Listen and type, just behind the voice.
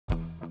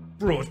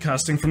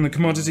Broadcasting from the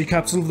commodity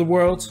capital of the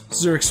world,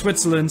 Zurich,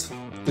 Switzerland,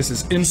 this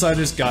is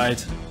Insider's Guide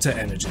to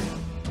Energy.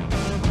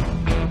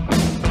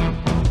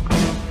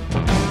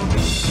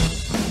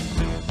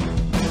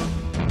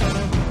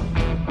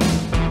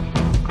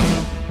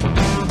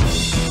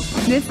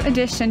 This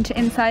edition to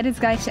Insider's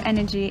Guide to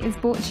Energy is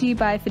brought to you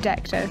by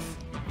Fidectis.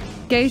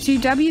 Go to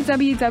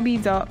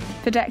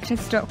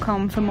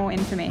www.fidectis.com for more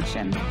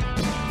information.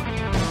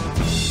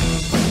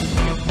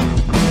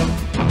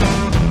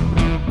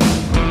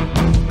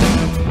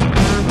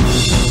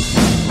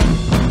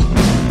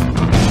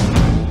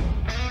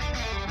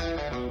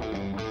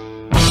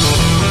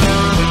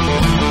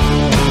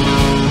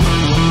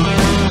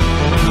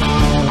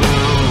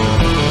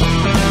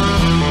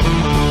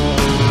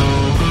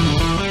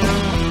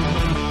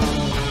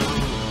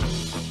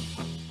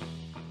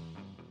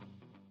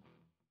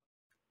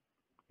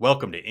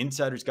 Welcome to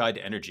Insider's Guide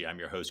to Energy. I'm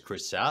your host,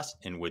 Chris Sass,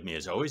 and with me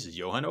as always is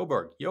Johan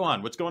Oberg.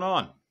 Johan, what's going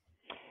on?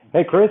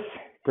 Hey, Chris.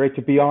 Great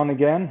to be on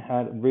again.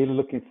 Really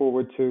looking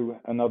forward to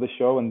another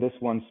show, and this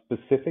one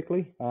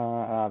specifically.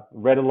 I've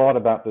read a lot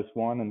about this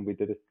one, and we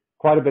did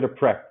quite a bit of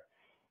prep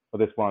for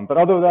this one. But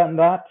other than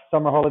that,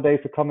 summer holidays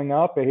are coming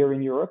up here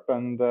in Europe,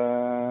 and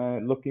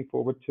looking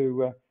forward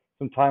to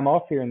some time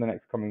off here in the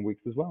next coming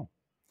weeks as well.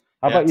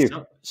 How about you?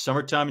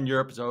 Summertime in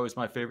Europe is always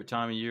my favorite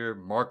time of year.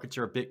 Markets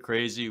are a bit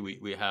crazy.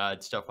 We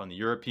had stuff on the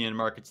European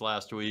markets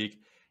last week.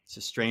 It's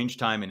a strange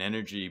time in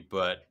energy,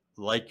 but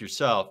like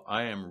yourself,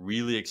 I am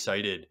really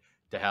excited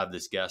to have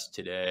this guest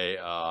today.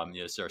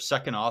 It's our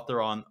second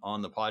author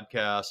on the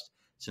podcast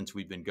since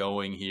we've been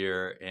going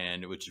here,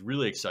 and what's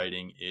really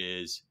exciting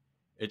is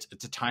it's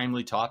a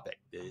timely topic.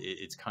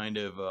 It's kind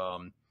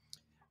of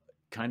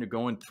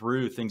going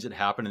through things that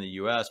happen in the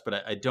US, but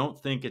I don't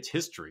think it's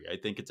history. I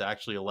think it's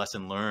actually a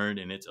lesson learned,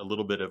 and it's a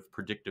little bit of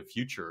predictive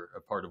future, a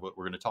part of what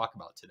we're going to talk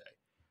about today.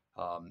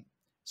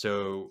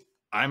 So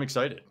I'm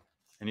excited.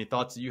 Any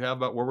thoughts that you have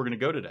about where we're going to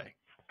go today?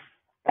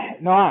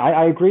 No,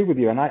 I agree with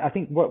you. And I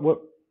think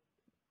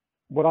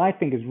what I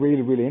think is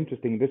really, really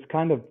interesting, this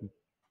kind of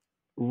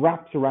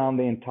wraps around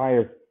the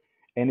entire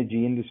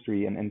energy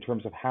industry and in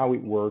terms of how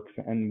it works.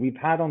 And we've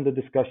had on the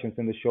discussions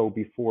in the show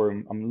before,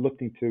 I'm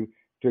looking to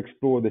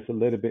explore this a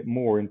little bit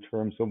more in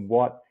terms of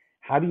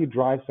how do you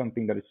drive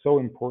something that is so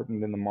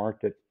important in the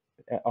market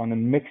on a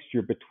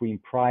mixture between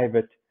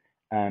private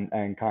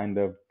and kind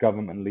of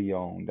governmentally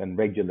owned and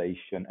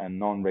regulation and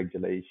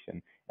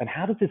non-regulation, and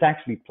how does this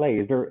actually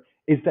play?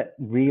 Is that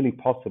really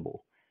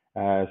possible?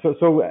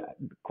 So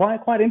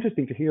quite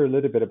interesting to hear a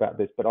little bit about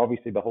this, but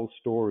obviously the whole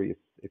story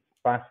is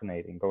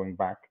fascinating, going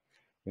back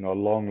a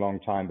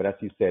long time. But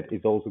as you said,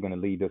 it's also going to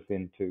lead us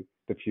into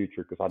the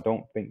future, because I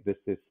don't think this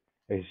is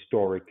a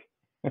historic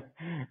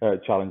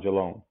challenge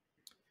alone.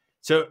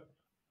 So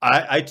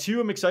I too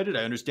am excited.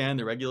 I understand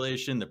the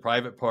regulation, the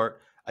private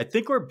part. I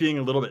think we're being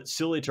a little bit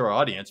silly to our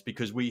audience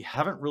because we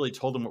haven't really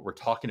told them what we're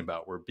talking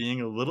about. We're being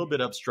a little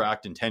bit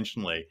abstract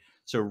intentionally.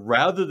 So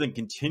rather than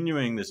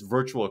continuing this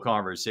virtual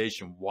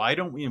conversation, why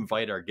don't we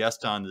invite our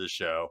guest onto the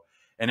show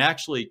and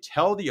actually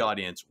tell the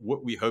audience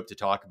what we hope to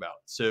talk about?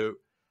 So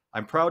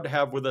I'm proud to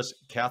have with us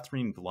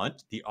Katherine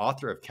Blunt, the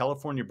author of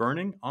California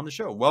Burining, on the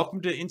show. Welcome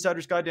to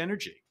Insider's Guide to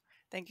Energy.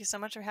 Thank you so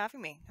much for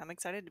having me. I'm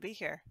excited to be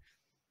here.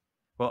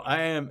 Well,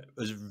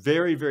 was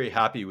very, very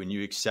happy when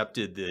you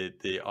accepted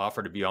the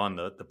offer to be on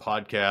the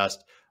podcast.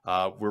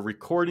 We're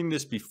recording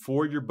this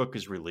before your book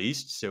is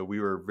released, so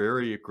we were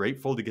very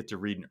grateful to get to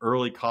read an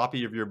early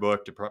copy of your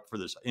book to prep for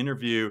this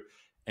interview,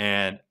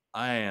 and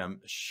I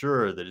am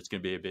sure that it's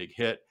going to be a big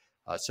hit.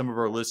 Some of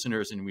our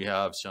listeners, and we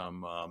have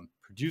some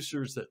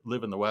producers that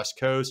live in the West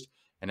Coast,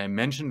 and I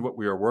mentioned what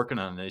we were working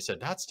on, and they said,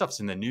 that stuff's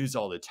in the news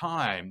all the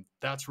time.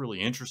 That's really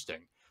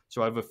interesting.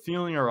 So I have a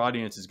feeling our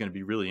audience is going to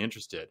be really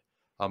interested.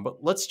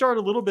 But let's start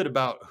a little bit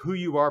about who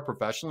you are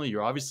professionally.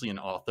 You're obviously an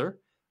author.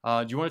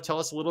 Do you want to tell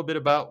us a little bit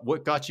about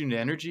what got you into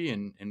energy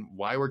and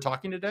why we're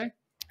talking today?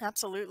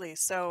 Absolutely.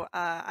 So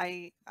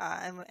I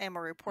am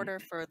a reporter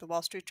for the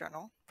Wall Street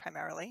Journal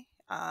primarily.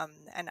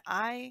 And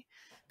I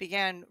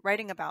began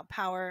writing about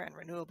power and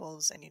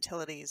renewables and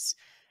utilities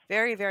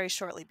very, very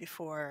shortly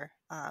before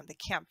the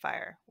Camp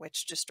Fire,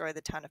 which destroyed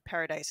the town of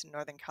Paradise in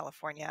Northern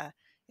California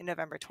in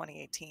November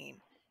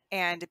 2018.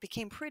 And it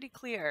became pretty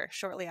clear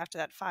shortly after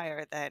that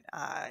fire that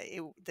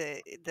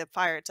the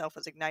fire itself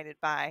was ignited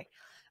by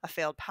a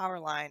failed power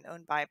line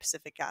owned by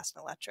Pacific Gas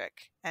and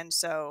Electric. And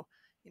so,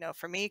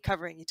 for me,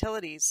 covering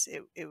utilities,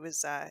 it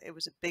was a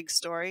big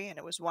story, and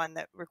it was one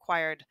that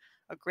required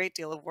a great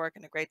deal of work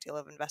and a great deal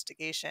of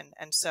investigation.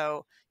 And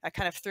so I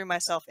kind of threw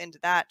myself into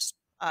that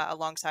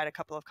alongside a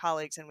couple of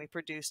colleagues, and we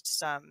produced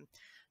some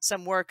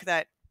work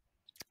that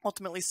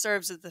ultimately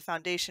serves as the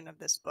foundation of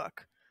this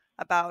book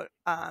about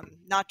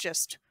not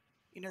just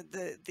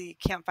the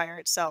campfire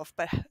itself,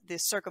 but the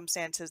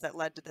circumstances that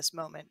led to this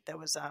moment that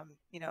was,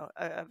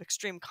 of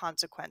extreme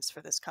consequence for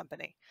this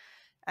company.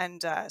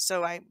 And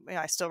so I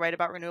still write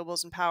about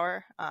renewables and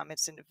power.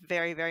 It's a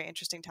very, very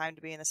interesting time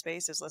to be in the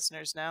space, as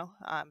listeners know.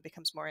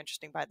 Becomes more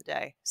interesting by the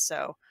day.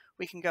 So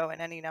we can go in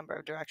any number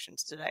of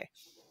directions today.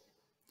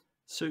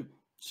 So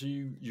So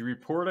you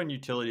report on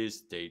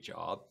utilities day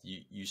job.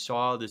 You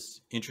saw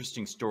this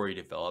interesting story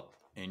develop,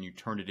 and you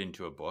turned it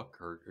into a book,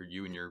 or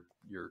you and your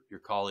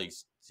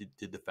colleagues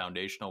did the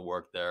foundational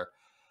work there.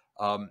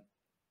 Um,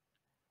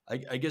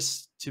 I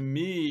guess to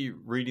me,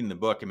 reading the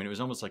book, I mean, it was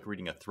almost like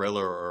reading a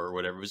thriller or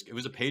whatever. It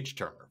was a page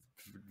turner,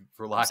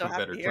 for I'm lack so of a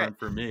happy better to hear it. term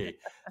for me.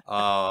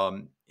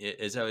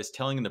 As I was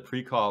telling in the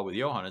pre-call with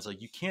Johan, it's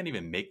like you can't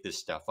even make this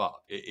stuff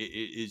up.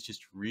 It's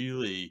just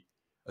really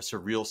a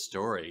surreal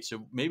story.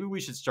 So maybe we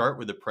should start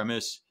with the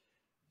premise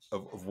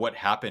of what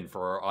happened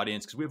for our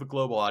audience, because we have a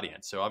global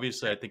audience. So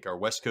obviously, I think our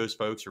West Coast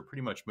folks, or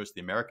pretty much most of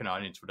the American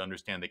audience, would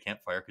understand the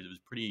campfire because it was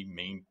pretty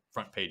main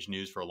front page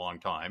news for a long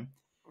time.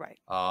 Right.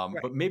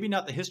 But maybe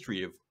not the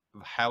history of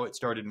how it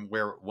started and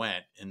where it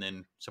went, and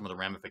then some of the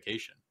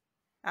ramification.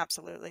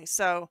 Absolutely.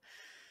 So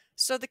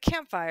the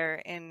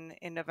campfire in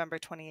November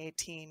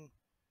 2018,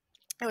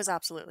 it was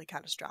absolutely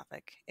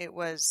catastrophic. It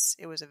was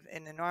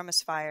an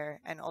enormous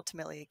fire, and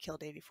ultimately it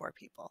killed 84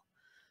 people.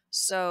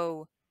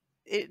 So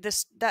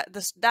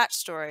that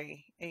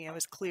story,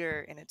 is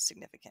clear in its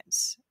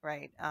significance,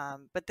 right?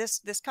 But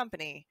this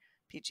company,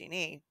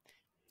 PG&E,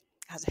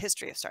 has a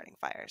history of starting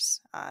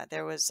fires.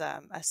 There was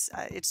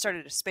it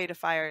started a spate of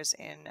fires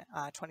in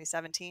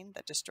 2017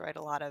 that destroyed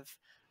a lot of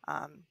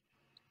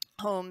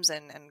homes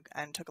and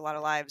took a lot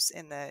of lives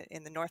in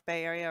the North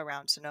Bay area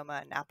around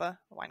Sonoma and Napa,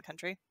 wine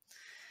country.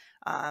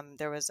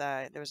 There was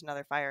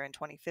another fire in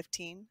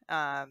 2015,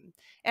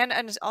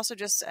 and also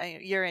just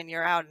year in,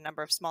 year out, a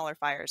number of smaller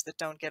fires that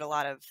don't get a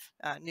lot of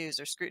news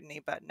or scrutiny,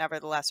 but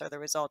nevertheless are the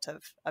result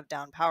of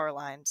down power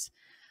lines.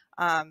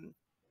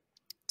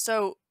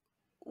 So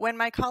when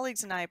my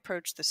colleagues and I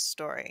approached this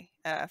story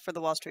for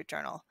the Wall Street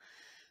Journal,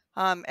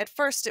 at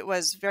first it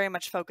was very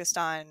much focused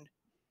on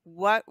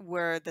what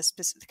were the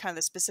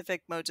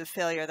specific modes of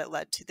failure that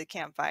led to the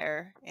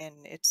campfire in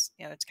its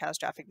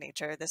catastrophic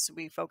nature.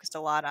 We focused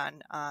a lot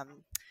on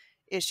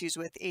issues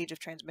with age of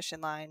transmission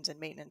lines and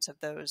maintenance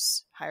of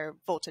those higher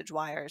voltage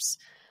wires.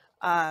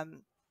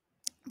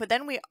 But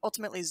then we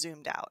ultimately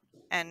zoomed out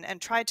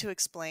and tried to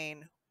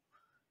explain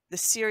the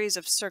series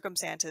of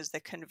circumstances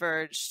that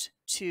converged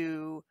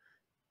to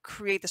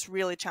create this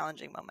really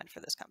challenging moment for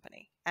this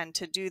company. And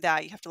to do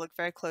that, you have to look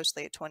very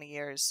closely at 20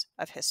 years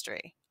of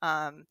history.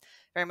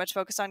 Very much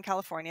focused on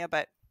California,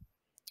 but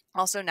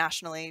also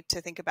nationally, to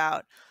think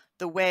about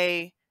the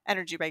way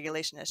energy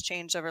regulation has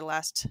changed over the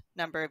last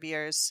number of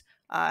years,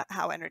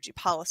 how energy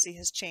policy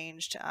has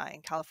changed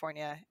in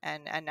California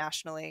and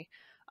nationally.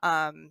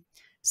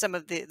 Some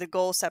of the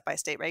goals set by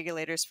state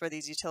regulators for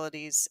these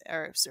utilities,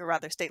 or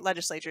rather state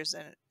legislators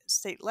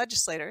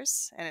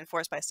and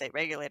enforced by state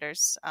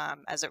regulators,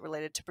 as it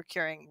related to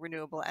procuring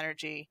renewable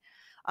energy,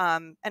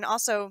 and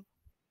also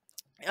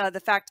the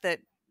fact that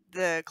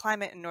the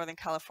climate in Northern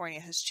California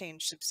has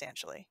changed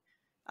substantially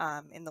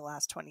in the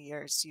last 20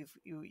 years.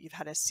 You've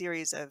had a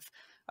series of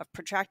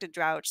protracted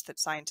droughts that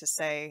scientists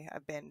say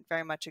have been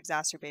very much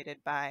exacerbated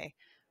by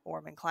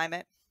warming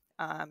climate,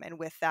 and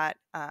with that,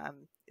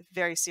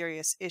 very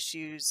serious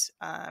issues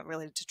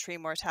related to tree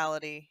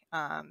mortality.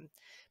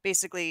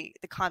 Basically,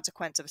 the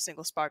consequence of a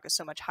single spark is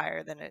so much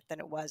higher than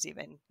it was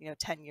even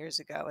 10 years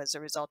ago, as a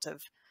result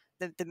of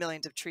the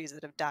millions of trees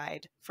that have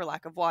died for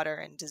lack of water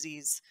and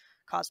disease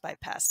caused by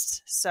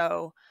pests.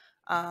 So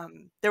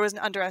there was an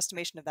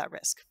underestimation of that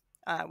risk,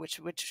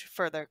 which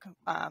further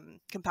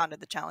compounded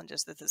the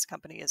challenges that this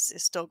company is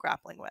still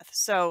grappling with.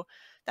 So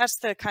that's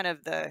the kind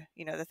of the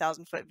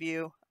 1,000-foot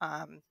view.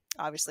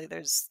 Obviously,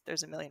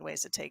 there's a million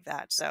ways to take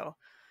that. So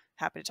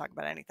happy to talk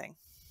about anything.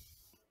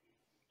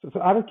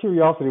 So out of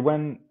curiosity,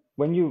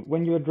 when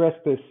you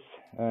addressed this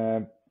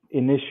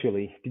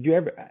initially, did you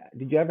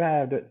ever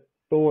have the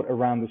thought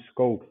around the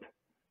scope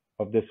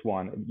of this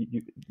one?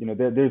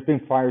 There's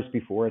been fires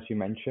before, as you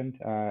mentioned.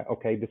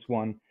 Okay, this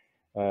one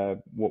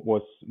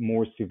was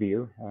more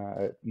severe,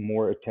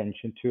 more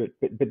attention to it.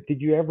 But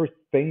did you ever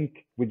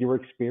think, with your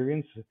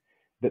experience,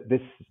 that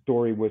this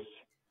story was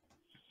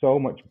so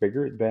much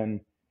bigger than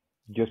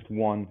just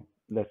one,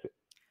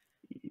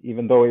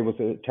 even though it was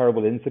a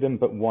terrible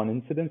incident, but one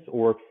incident?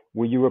 Or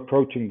were you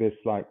approaching this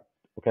like,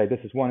 okay, this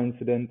is one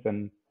incident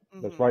and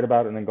let's write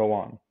about it and then go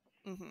on?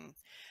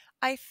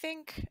 I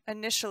think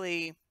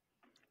initially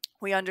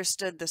we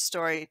understood the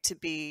story to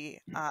be,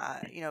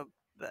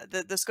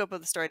 the scope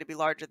of the story to be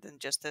larger than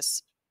just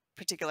this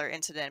particular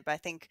incident. But I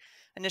think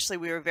initially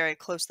we were very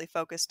closely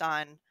focused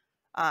on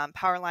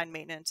power line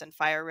maintenance and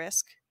fire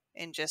risk,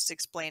 in just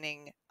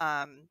explaining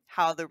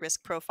how the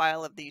risk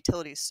profile of the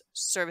utility's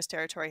service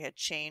territory had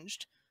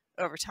changed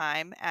over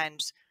time,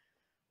 and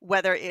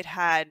whether it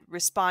had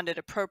responded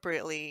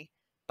appropriately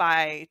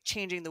by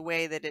changing the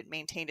way that it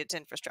maintained its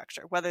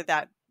infrastructure, whether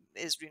that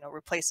is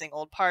replacing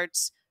old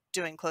parts,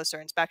 doing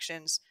closer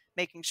inspections,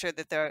 making sure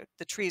that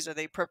the trees are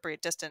the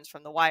appropriate distance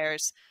from the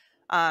wires.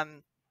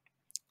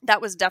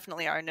 That was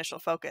definitely our initial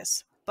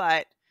focus.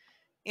 But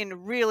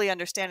in really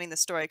understanding the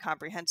story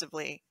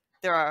comprehensively,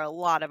 there are a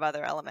lot of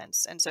other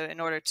elements. And so in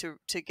order to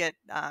do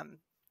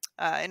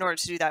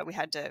that, we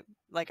had to,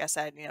 like I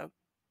said,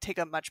 take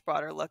a much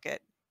broader look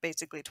at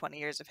basically 20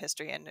 years of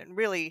history and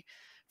really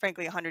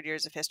frankly 100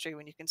 years of history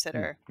when you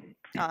consider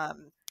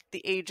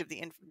the age of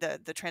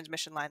the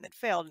transmission line that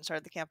failed and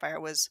started the campfire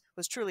was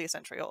truly a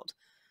century old.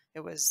 It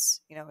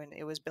was, and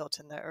it was built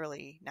in the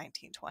early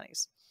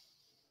 1920s.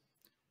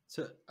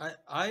 So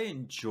I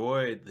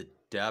enjoy the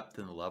depth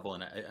and the level,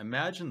 and I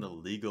imagine the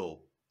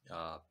legal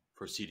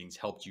proceedings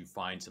helped you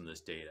find some of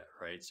this data,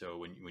 right? So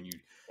when you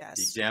Yes.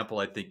 the example,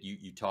 I think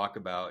you talk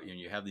about,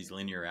 you have these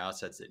linear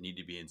assets that need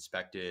to be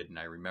inspected, and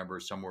I remember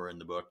somewhere in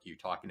the book you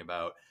talking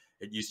about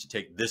it used to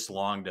take this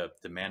long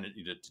to manage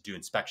to do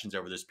inspections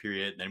over this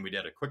period, and then we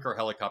did a quicker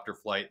helicopter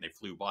flight, and they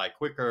flew by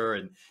quicker,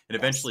 and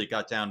eventually it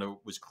got down to,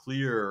 was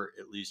clear,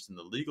 at least in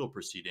the legal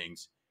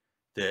proceedings,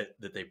 that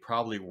they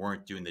probably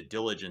weren't doing the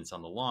diligence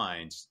on the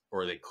lines,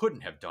 or they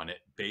couldn't have done it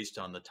based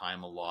on the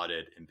time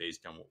allotted and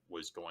based on what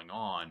was going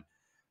on.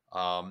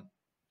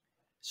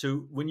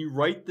 So when you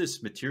write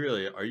this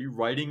material, are you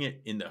writing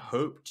it in the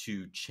hope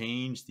to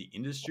change the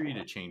industry,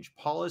 to change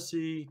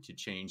policy, to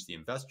change the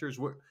investors?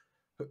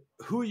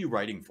 Who are you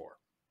writing for?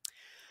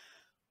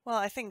 Well,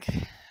 I think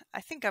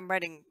I'm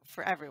writing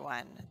for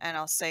everyone, and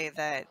I'll say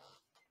that,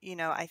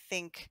 I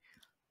think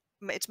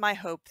it's my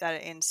hope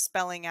that in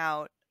spelling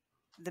out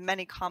the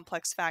many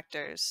complex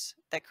factors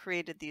that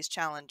created these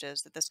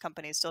challenges that this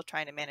company is still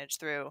trying to manage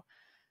through,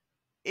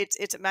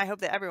 it's my hope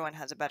that everyone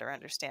has a better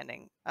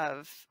understanding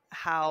of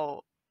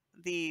how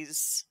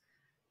these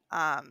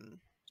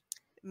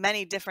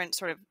many different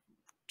sort of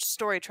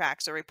story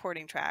tracks or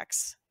reporting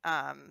tracks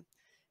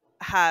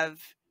have,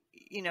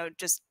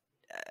 just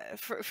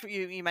for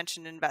you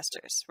mentioned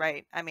investors,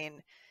 right? I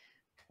mean,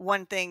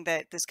 one thing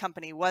that this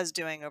company was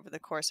doing over the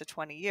course of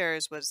 20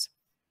 years was,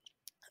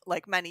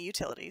 like many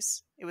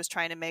utilities, it was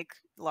trying to make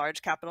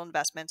large capital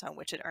investments on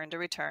which it earned a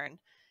return.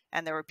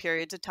 And there were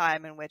periods of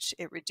time in which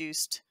it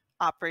reduced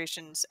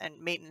operations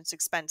and maintenance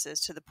expenses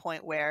to the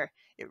point where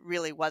it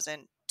really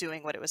wasn't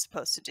doing what it was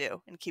supposed to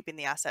do and keeping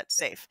the assets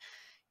safe.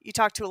 You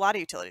talk to a lot of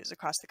utilities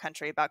across the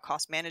country about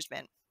cost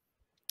management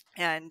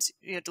and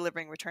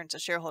delivering returns to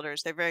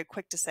shareholders. They're very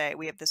quick to say,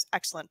 we have this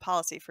excellent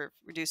policy for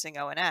reducing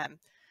O&M.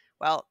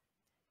 Well,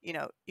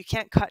 you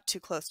can't cut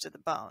too close to the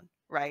bone,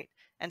 right?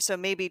 And so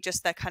maybe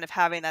just that kind of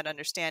having that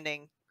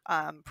understanding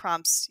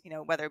prompts,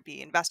 whether it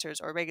be investors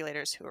or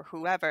regulators or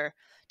whoever,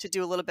 to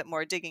do a little bit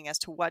more digging as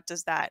to what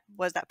does that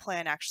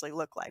plan actually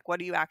look like?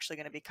 What are you actually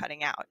going to be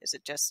cutting out? Is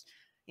it just,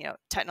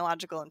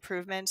 technological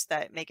improvements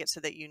that make it so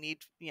that you need,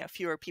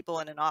 fewer people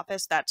in an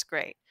office? That's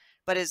great.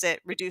 But is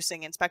it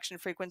reducing inspection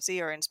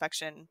frequency or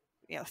inspection,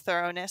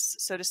 thoroughness,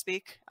 so to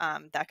speak?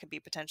 That could be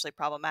potentially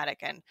problematic.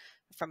 And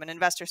from an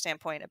investor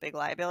standpoint, a big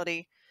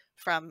liability.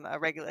 From a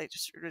regulator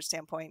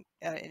standpoint,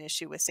 an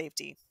issue with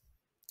safety,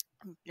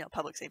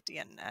 public safety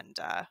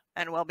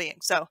and well-being.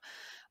 So,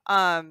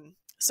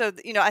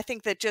 I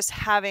think that just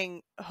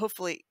having,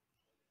 hopefully,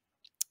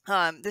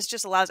 this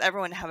just allows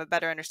everyone to have a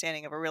better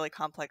understanding of a really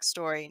complex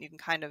story, and you can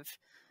kind of,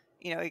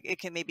 it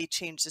can maybe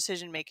change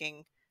decision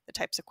making, the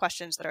types of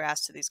questions that are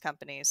asked to these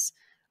companies,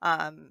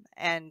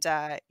 and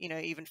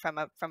even from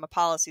a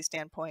policy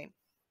standpoint,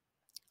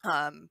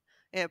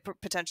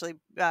 potentially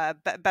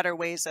better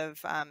ways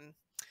of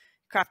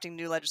crafting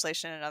new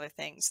legislation and other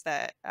things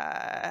that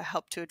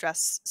help to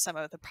address some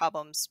of the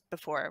problems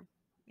before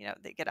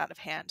they get out of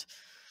hand.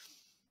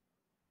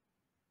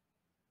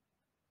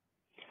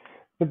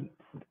 But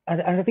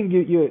I think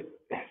you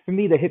for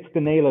me that hits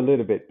the nail a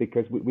little bit,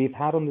 because we've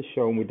had on the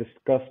show, and we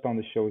discussed on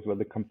the show as well,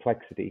 the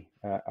complexity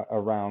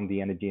around the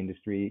energy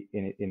industry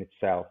in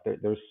itself.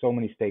 There's so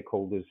many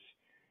stakeholders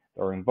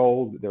that are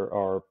involved. There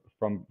are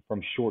from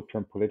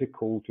short-term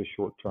political to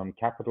short-term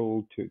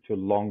capital to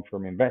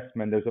long-term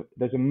investment.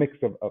 There's a mix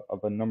of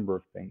a number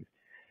of things.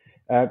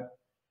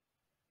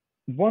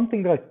 One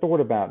thing that I thought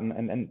about,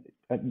 and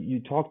you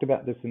talked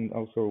about this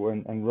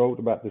and wrote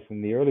about this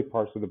in the early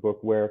parts of the book,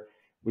 where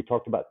we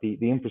talked about the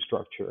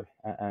infrastructure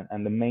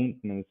and the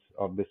maintenance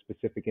of the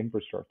specific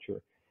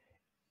infrastructure.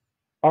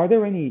 Are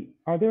there any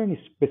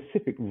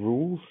specific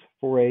rules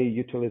for a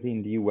utility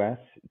in the U.S.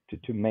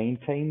 to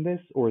maintain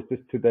this, or is this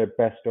to the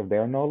best of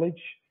their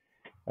knowledge?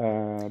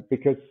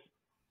 Because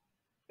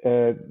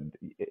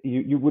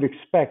you would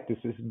expect this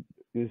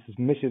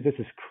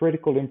is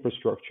critical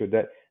infrastructure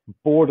that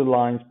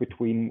borderlines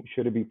between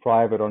should it be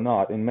private or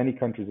not. In many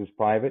countries it's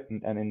private,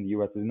 and in the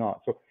US is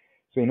not.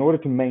 So in order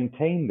to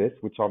maintain this,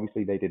 which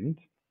obviously they didn't,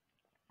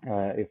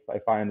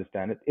 if I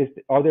understand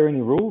it, are there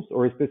any rules,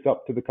 or is this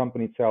up to the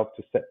company itself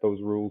to set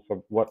those rules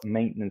of what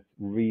maintenance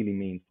really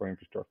means for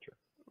infrastructure?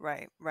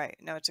 Right.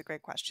 No, it's a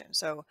great question.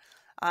 So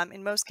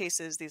in most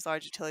cases, these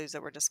large utilities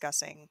that we're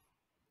discussing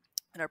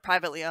and are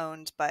privately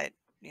owned but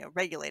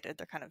regulated,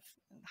 they're kind of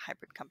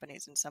hybrid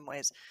companies in some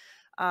ways,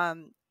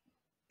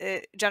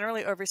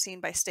 generally overseen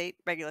by state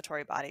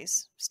regulatory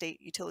bodies, state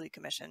utility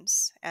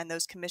commissions, and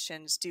those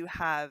commissions do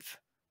have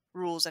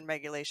rules and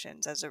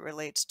regulations as it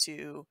relates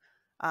to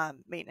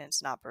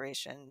maintenance and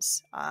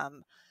operations.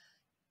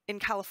 In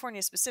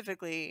California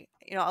specifically,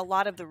 a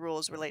lot of the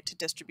rules relate to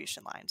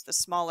distribution lines, the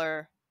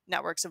smaller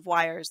networks of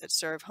wires that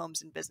serve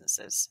homes and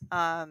businesses.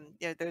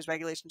 There's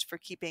regulations for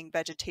keeping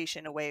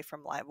vegetation away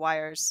from live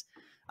wires.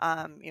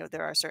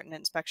 There are certain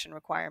inspection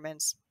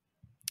requirements.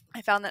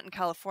 I found that in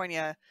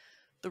California,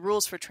 the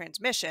rules for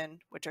transmission,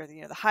 which are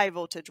the high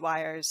voltage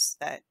wires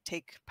that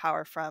take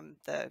power from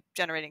the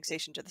generating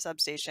station to the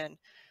substation,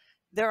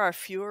 there are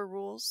fewer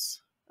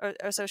rules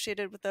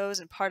associated with those.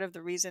 And part of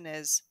the reason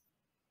is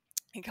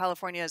in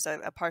California is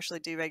a partially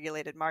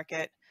deregulated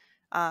market.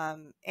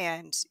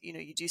 And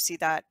you do see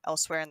that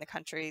elsewhere in the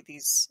country,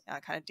 these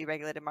kind of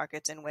deregulated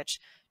markets in which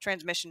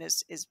transmission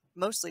is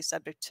mostly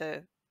subject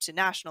to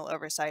national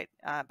oversight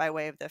by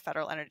way of the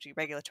Federal Energy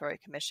Regulatory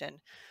Commission.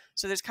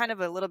 So there's kind of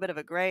a little bit of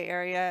a gray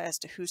area as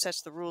to who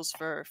sets the rules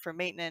for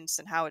maintenance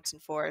and how it's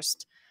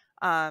enforced.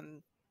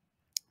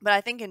 But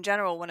I think in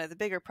general, one of the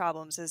bigger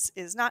problems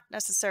is not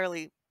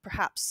necessarily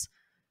perhaps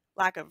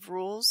lack of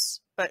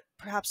rules, but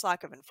perhaps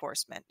lack of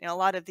enforcement. A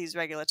lot of these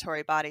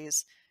regulatory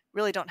bodies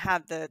really don't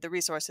have the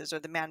resources or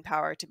the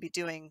manpower to be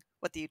doing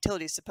what the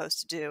utility is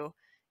supposed to do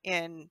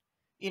in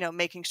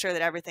making sure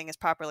that everything is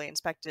properly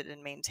inspected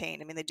and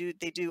maintained. I mean,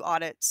 they do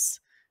audits.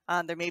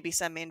 There may be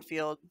some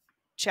in-field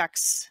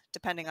checks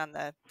depending on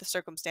the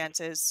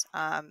circumstances.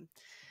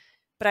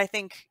 But I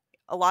think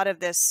a lot of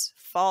this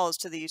falls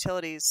to the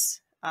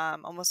utilities,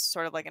 almost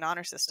sort of like an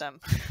honor system,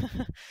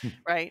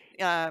 right?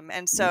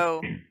 And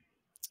so,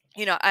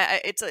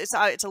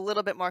 it's a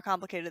little bit more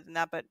complicated than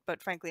that,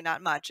 but frankly,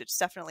 not much. It's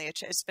definitely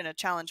it's been a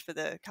challenge for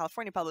the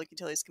California Public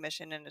Utilities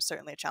Commission, and it's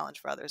certainly a challenge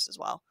for others as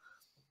well.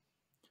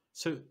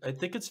 So I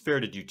think it's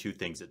fair to do two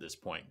things at this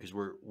point, because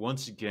we're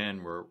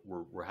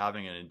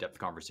having an in-depth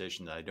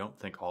conversation that I don't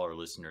think all our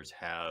listeners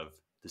have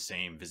the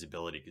same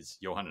visibility, because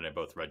Johan and I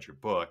both read your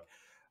book.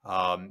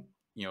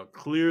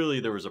 Clearly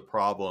there was a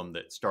problem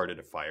that started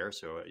a fire.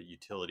 So a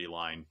utility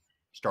line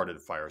started a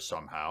fire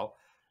somehow.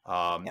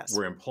 Yes.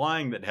 We're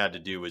implying that had to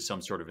do with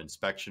some sort of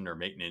inspection or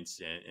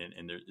maintenance,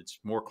 and it's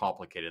more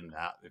complicated than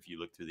that if you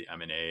look through the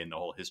M&A and the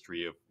whole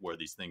history of where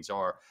these things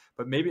are.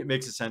 But maybe it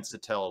makes sense to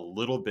tell a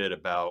little bit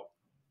about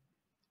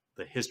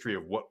the history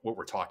of what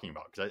we're talking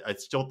about, because I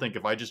still think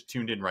if I just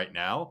tuned in right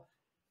now,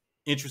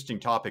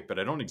 interesting topic, but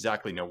I don't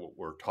exactly know what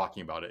we're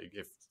talking about.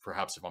 If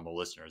I'm a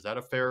listener, is that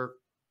a fair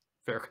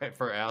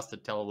ask to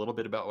tell a little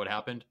bit about what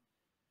happened?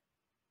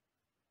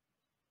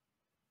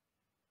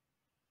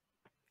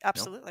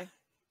 Absolutely. No?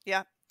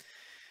 Yeah.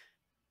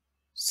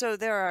 So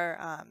there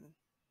are,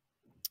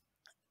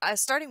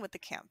 starting with the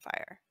Camp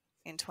Fire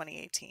in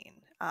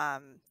 2018,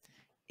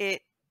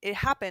 it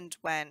happened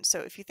when, so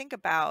if you think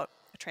about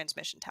a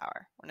transmission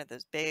tower, one of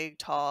those big,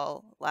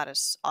 tall,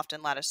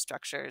 often lattice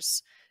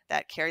structures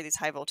that carry these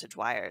high voltage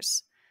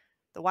wires,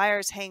 the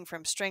wires hang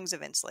from strings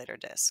of insulator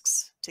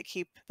discs to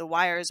keep the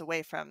wires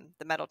away from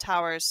the metal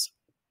towers.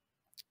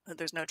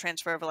 There's no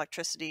transfer of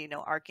electricity,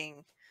 no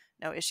arcing,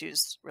 no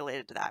issues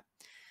related to that.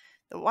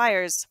 The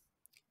wires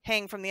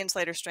hang from the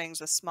insulator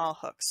strings with small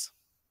hooks.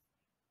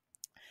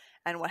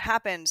 And what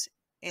happened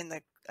in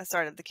the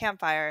start of the Camp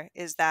Fire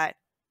is that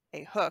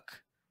a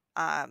hook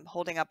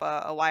holding up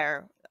a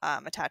wire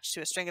attached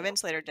to a string of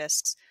insulator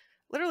discs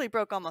literally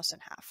broke almost in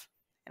half.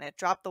 And it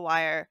dropped the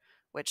wire,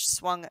 which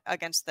swung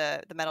against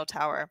the metal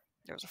tower.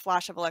 There was a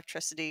flash of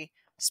electricity,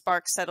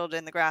 sparks settled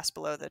in the grass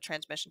below the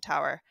transmission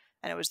tower,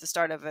 and it was the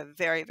start of a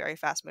very, very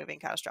fast-moving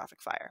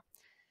catastrophic fire.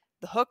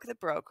 The hook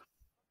that broke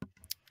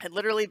had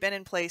literally been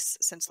in place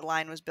since the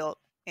line was built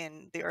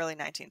in the early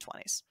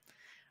 1920s.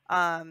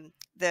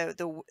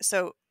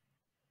 So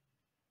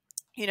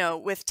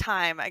with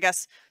time, I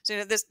guess,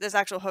 so this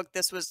actual hook,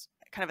 this was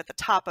kind of at the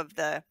top of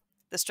the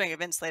string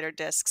of insulator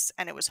discs,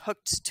 and it was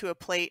hooked to a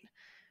plate.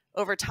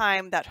 Over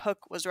time, that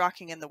hook was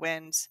rocking in the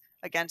wind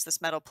against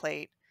this metal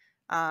plate.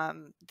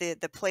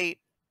 The plate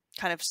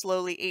kind of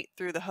slowly ate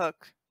through the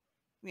hook,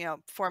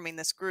 forming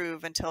this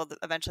groove until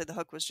eventually the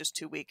hook was just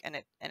too weak, and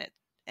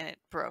it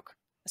broke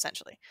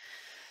essentially.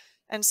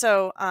 And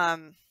so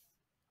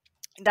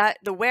that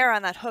the wear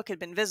on that hook had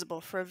been visible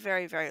for a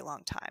very, very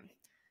long time,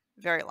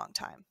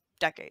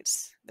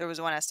 decades. There was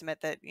one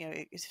estimate that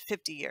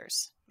 50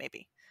 years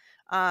maybe.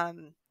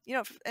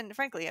 And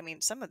frankly, I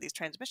mean, some of these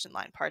transmission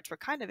line parts were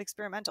kind of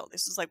experimental.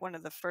 This is like one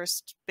of the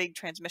first big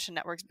transmission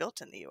networks built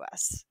in the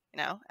U.S.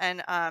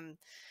 And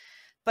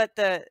but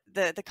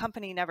the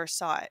company never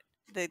saw it.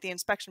 The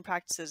inspection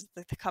practices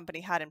that the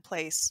company had in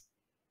place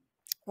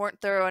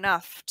weren't thorough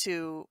enough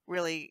to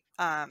really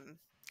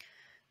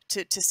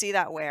to see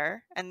that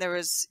wear. And there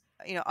was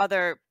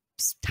other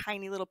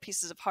tiny little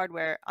pieces of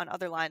hardware on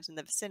other lines in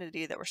the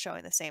vicinity that were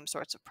showing the same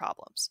sorts of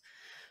problems.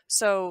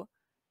 So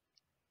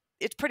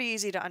it's pretty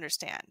easy to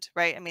understand,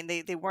 right? I mean,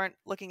 they weren't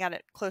looking at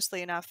it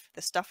closely enough.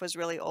 The stuff was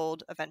really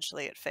old.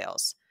 Eventually it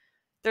fails.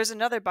 There's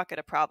another bucket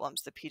of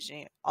problems that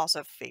PG&E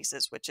also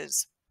faces, which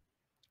is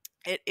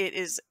it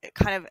is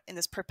kind of in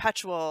this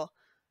perpetual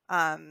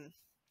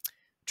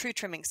tree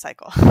trimming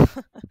cycle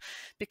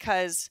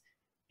because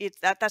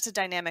that's a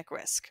dynamic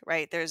risk,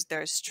 right?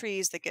 There's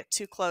trees that get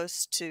too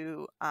close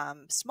to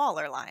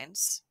smaller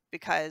lines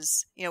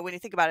because, when you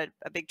think about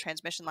a big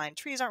transmission line,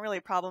 trees aren't really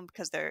a problem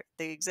because they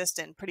exist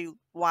in pretty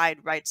wide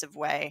rights of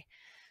way.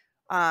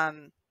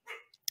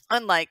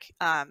 Unlike,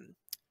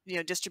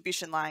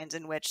 distribution lines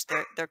in which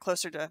they're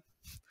closer to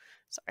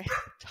sorry,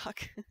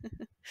 talk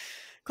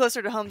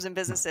closer to homes and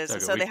businesses.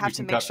 And so they have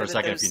to make sure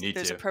that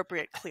there's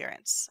appropriate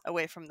clearance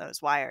away from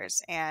those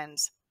wires. And,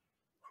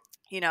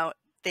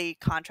 they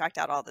contract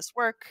out all this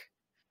work.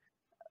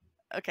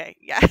 Okay.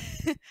 Yeah.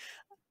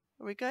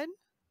 Are we good?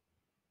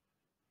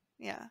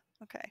 Yeah.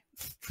 Okay.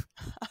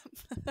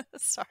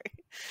 Sorry.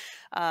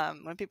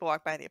 When people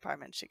walk by the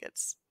apartment, she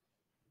gets...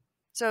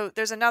 So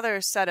there's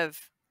another set of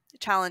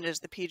challenges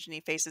the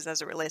PG&E faces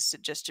as it relates to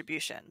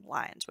distribution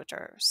lines, which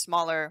are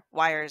smaller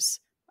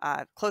wires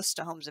close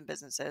to homes and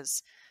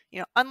businesses.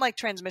 Unlike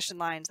transmission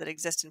lines that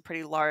exist in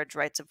pretty large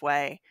rights of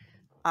way,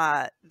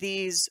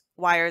 these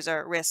wires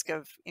are at risk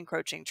of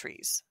encroaching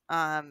trees.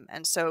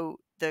 And so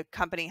the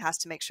company has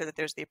to make sure that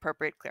there's the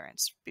appropriate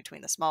clearance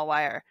between the small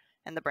wire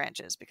and the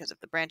branches, because if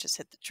the branches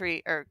hit the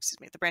tree, or excuse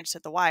me, if the branches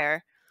hit the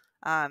wire,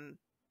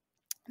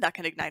 that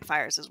can ignite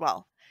fires as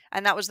well.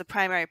 And that was the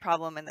primary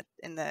problem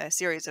in the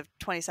series of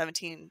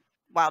 2017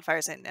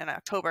 wildfires in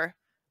October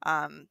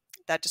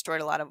that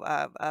destroyed a lot of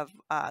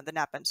the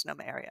Napa and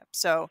Sonoma area.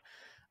 So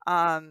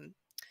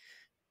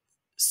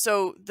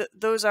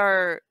those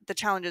are the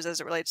challenges as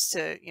it relates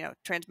to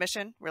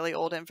transmission, really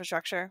old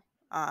infrastructure,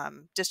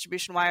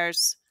 distribution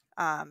wires,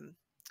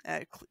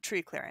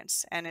 tree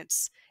clearance, and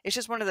it's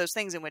just one of those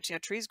things in which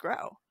trees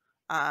grow.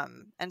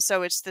 And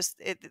so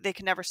they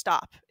can never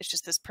stop. It's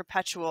just this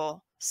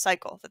perpetual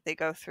cycle that they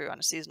go through on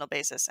a seasonal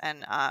basis.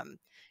 And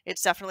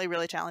it's definitely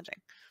really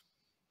challenging.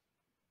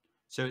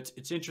 So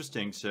it's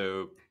interesting.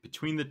 So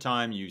between the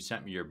time you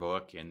sent me your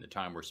book and the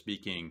time we're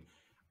speaking,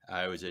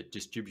 I was at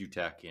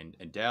Distributech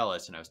in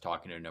Dallas, and I was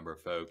talking to a number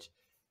of folks,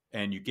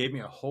 and you gave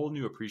me a whole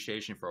new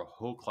appreciation for a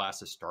whole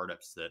class of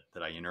startups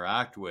that I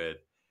interact with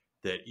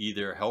that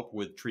either help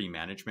with tree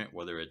management,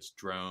 whether it's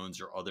drones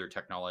or other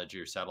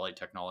technology or satellite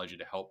technology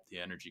to help the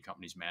energy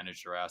companies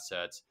manage their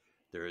assets.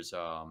 There's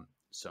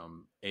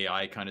some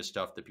AI kind of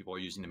stuff that people are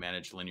using to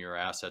manage linear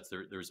assets.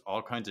 There's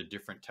all kinds of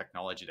different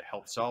technology to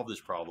help solve this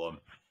problem.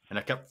 And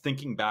I kept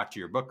thinking back to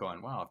your book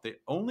going, wow, if they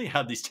only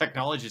had these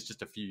technologies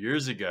just a few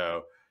years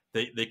ago,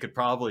 they could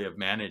probably have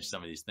managed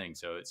some of these things.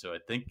 So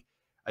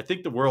I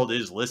think the world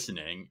is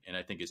listening, and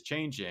I think it's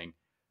changing.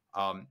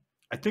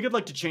 I think I'd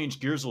like to change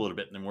gears a little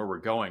bit than where we're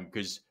going,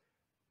 because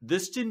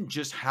this didn't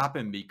just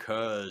happen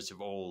because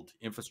of old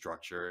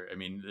infrastructure. I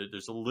mean,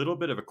 there's a little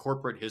bit of a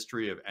corporate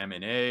history of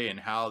M&A and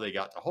how they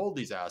got to hold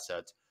these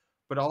assets,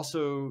 but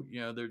also,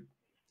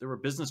 there were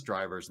business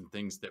drivers and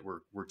things that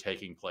were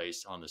taking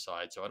place on the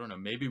side. So I don't know,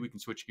 maybe we can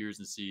switch gears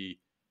and see.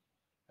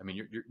 I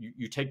mean,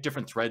 you take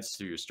different threads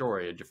through your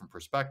story and different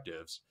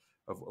perspectives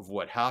of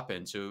what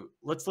happened. So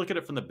let's look at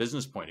it from the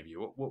business point of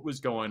view. What was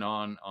going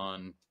on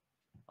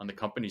the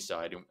company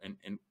side,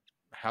 and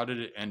how did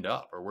it end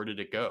up, or where did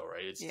it go?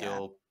 Right. It's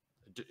still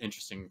an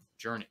interesting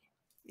journey.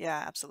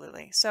 Yeah,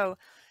 absolutely. So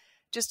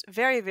just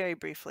very, very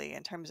briefly,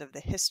 in terms of the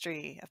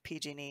history of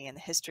PG&E and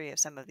the history of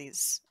some of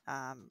these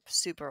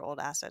super old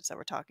assets that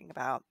we're talking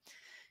about,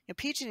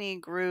 PG&E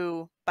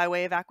grew by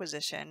way of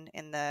acquisition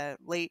in the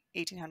late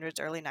 1800s,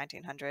 early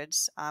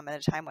 1900s, at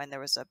a time when there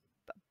was a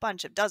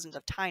bunch of dozens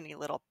of tiny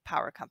little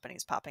power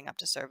companies popping up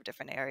to serve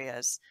different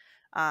areas.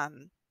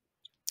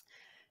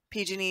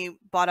 PG&E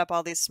bought up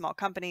all these small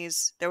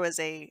companies. There was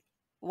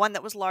one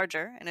that was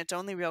larger and its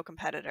only real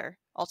competitor.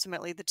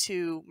 Ultimately, the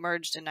two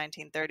merged in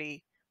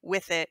 1930.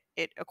 With it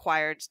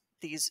acquired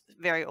these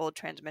very old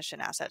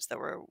transmission assets that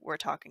we're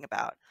talking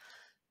about.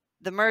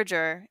 The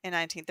merger in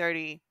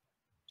 1930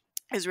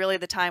 is really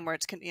the time where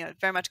it's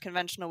very much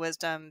conventional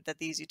wisdom that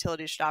these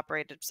utilities should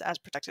operate as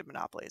protected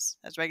monopolies,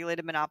 as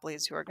regulated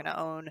monopolies who are going to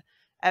own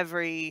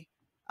every,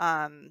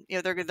 they're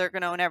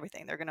going to own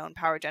everything. They're going to own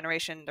power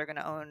generation. They're going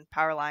to own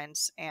power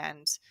lines,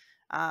 and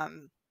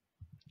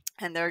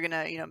they're going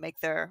to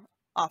make their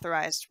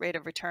authorized rate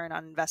of return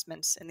on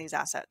investments in these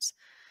assets.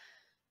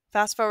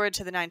 Fast forward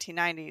to the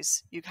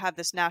 1990s, you have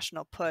this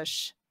national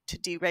push to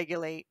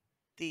deregulate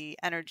the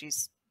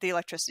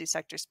electricity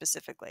sector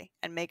specifically,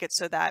 and make it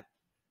so that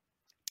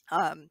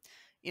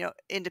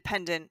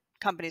independent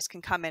companies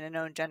can come in and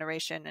own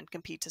generation and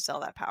compete to sell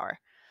that power.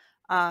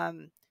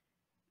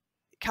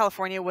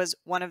 California was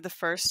one of the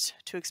first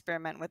to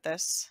experiment with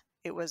this.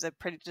 It was a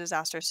pretty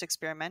disastrous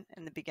experiment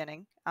in the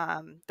beginning.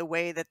 The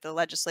way that the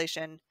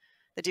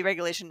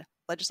deregulation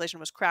legislation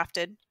was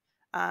crafted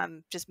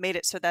just made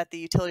it so that the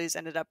utilities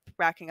ended up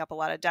racking up a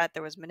lot of debt.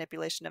 There was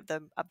manipulation of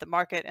the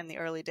market in the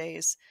early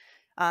days.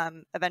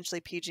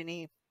 Eventually,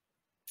 PG&E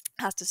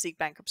has to seek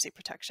bankruptcy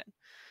protection.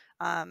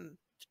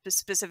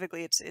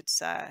 Specifically, it's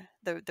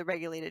the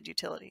regulated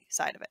utility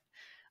side of it.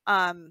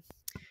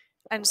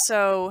 And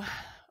so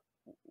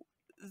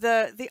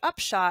the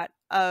upshot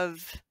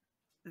of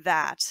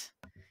that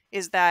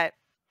is that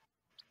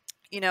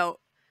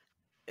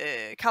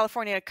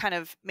California kind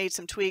of made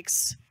some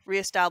tweaks,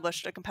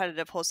 reestablished a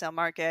competitive wholesale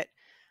market,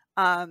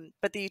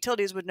 but the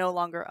utilities would no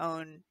longer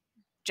own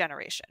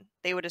generation.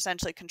 They would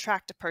essentially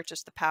contract to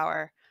purchase the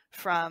power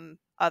from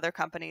other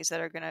companies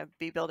that are going to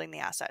be building the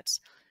assets.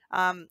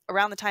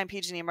 Around the time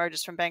PG&E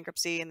emerges from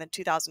bankruptcy in the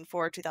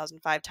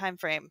 2004-2005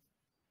 timeframe,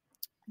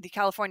 the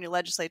California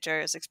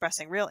legislature is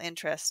expressing real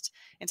interest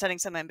in setting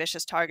some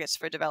ambitious targets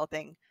for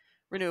developing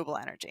renewable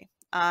energy.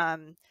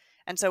 And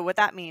so what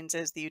that means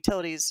is the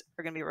utilities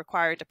are going to be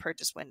required to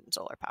purchase wind and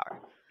solar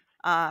power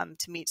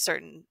to meet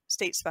certain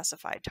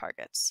state-specified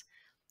targets.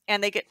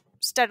 And they get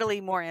steadily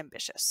more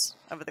ambitious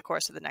over the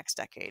course of the next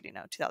decade,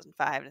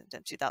 2005 to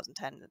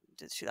 2010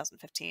 to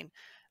 2015.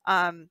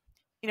 In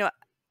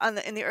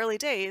the early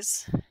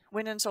days,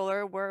 wind and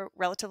solar were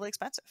relatively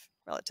expensive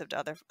relative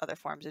to other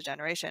forms of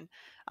generation.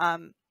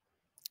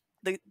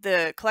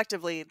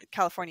 Collectively, the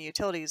California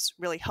utilities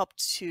really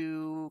helped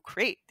to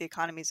create the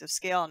economies of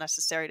scale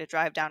necessary to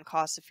drive down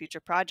costs of future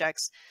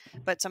projects,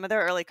 but some of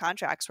their early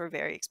contracts were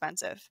very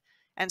expensive.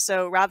 And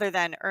so rather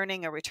than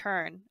earning a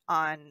return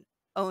on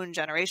own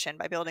generation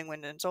by building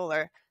wind and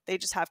solar, they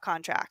just have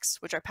contracts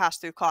which are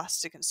passed through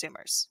costs to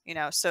consumers,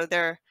 so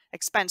their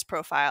expense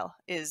profile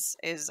is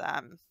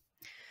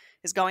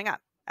going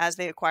up as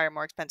they acquire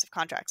more expensive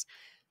contracts.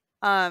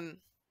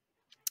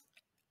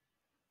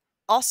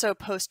 Also,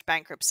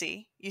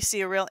 post-bankruptcy, you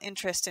see a real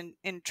interest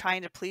in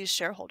trying to please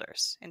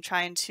shareholders and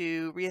trying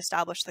to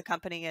reestablish the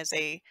company as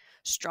a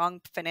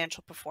strong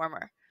financial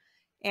performer.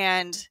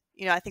 And,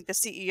 I think the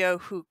CEO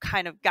who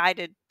kind of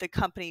guided the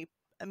company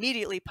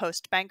immediately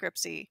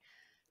post-bankruptcy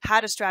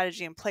had a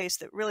strategy in place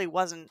that really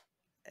wasn't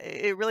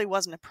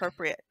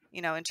appropriate,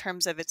 in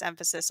terms of its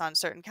emphasis on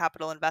certain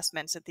capital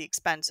investments at the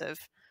expense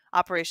of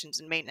operations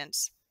and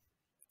maintenance.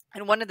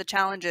 And one of the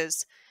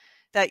challenges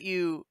that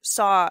you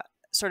saw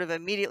sort of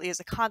immediately as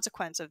a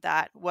consequence of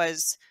that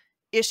was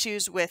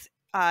issues with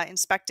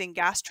inspecting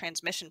gas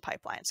transmission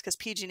pipelines, because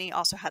PG&E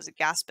also has a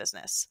gas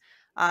business.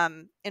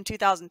 In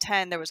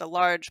 2010, there was a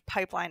large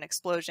pipeline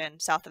explosion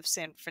south of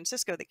San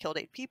Francisco that killed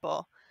 8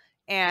 people,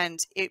 and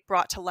it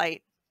brought to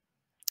light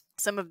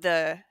some of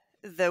the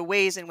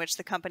ways in which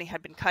the company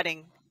had been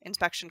cutting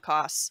inspection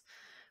costs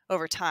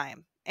over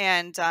time.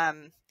 And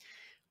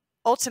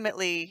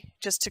ultimately,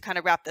 just to kind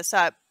of wrap this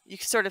up, you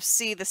can sort of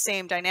see the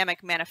same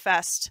dynamic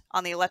manifest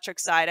on the electric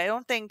side. I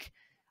don't think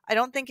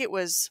it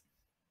was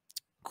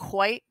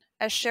quite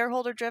as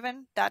shareholder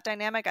driven, that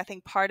dynamic. I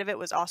think part of it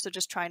was also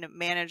just trying to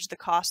manage the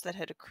cost that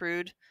had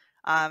accrued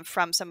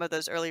from some of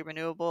those early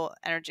renewable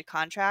energy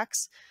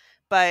contracts.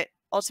 But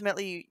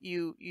ultimately,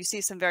 you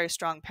see some very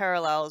strong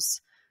parallels.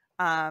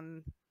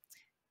 So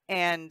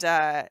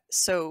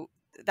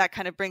that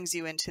kind of brings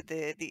you into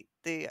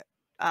the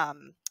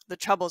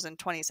troubles in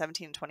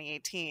 2017 and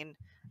 2018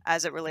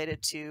 as it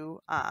related to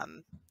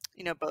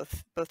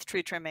both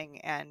tree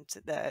trimming and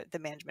the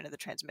management of the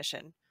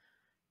transmission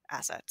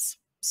assets.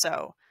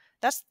 So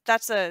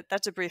that's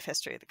a brief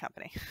history of the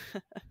company.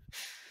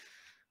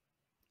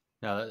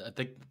 Now, I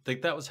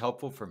think that was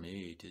helpful for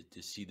me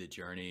to see the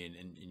journey,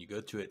 and you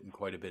go to it in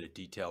quite a bit of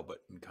detail,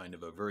 but in kind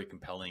of a very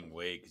compelling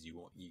way, because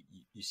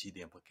you see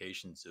the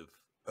implications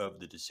of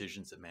the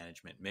decisions that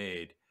management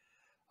made.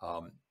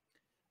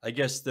 I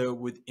guess, though,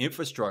 with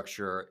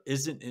infrastructure,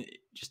 isn't it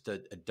just a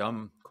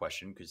dumb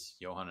question, because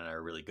Johan and I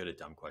are really good at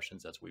dumb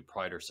questions. That's what we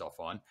pride ourselves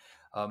on.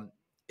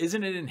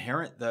 Isn't it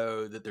inherent,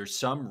 though, that there's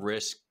some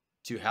risk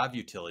to have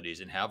utilities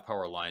and have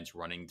power lines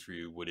running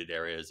through wooded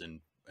areas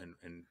and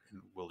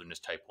wilderness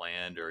type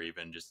land, or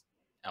even just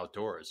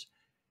outdoors?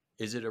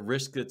 Is it a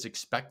risk that's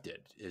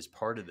expected as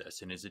part of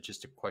this? And is it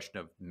just a question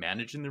of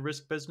managing the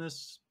risk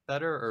business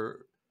better?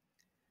 Or,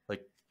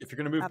 like, if you're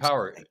going to move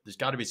Absolutely. power, there's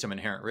got to be some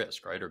inherent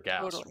risk, right? Or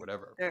gas, Totally. or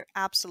whatever. There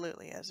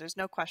absolutely is. There's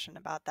no question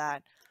about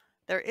that.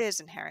 There is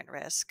inherent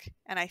risk.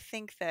 And I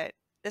think that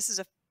this is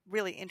a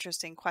really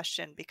interesting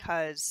question,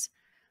 because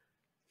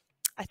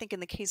I think in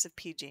the case of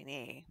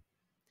PG&E,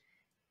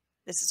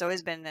 this has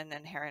always been an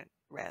inherent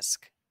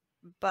risk,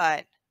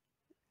 but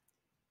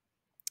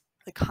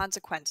the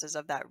consequences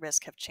of that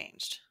risk have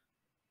changed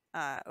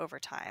over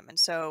time. And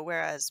so,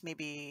 whereas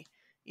maybe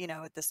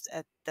at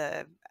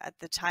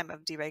the time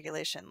of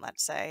deregulation,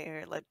 let's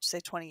say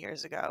 20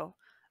 years ago,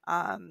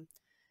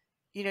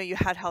 you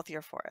had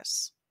healthier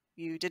forests.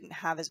 You didn't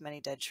have as many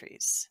dead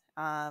trees.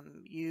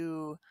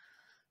 You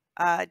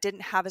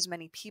didn't have as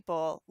many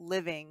people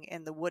living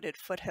in the wooded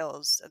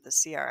foothills of the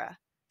Sierra.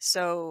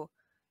 So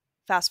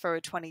fast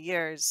forward 20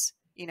 years,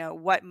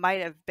 what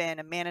might have been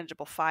a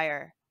manageable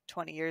fire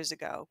 20 years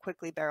ago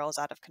quickly barrels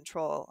out of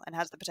control and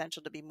has the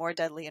potential to be more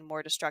deadly and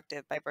more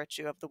destructive by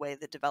virtue of the way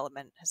the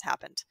development has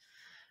happened.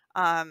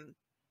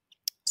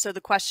 So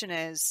the question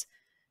is,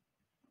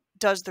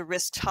 does the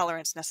risk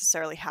tolerance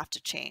necessarily have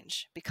to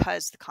change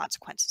because the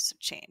consequences have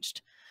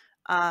changed?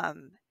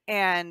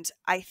 And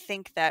I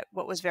think that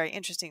what was very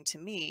interesting to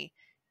me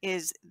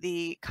is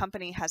the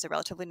company has a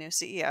relatively new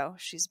CEO.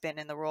 She's been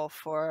in the role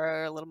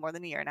for a little more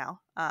than a year now,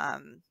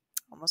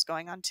 almost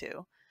going on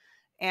 2.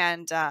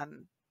 And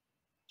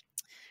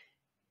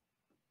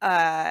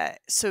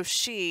so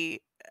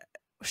she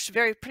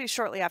pretty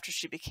shortly after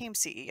she became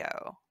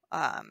CEO,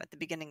 at the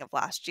beginning of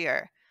last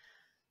year,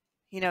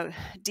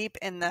 deep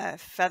in the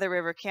Feather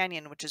River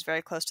Canyon, which is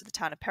very close to the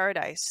town of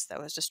Paradise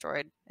that was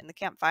destroyed in the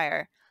Camp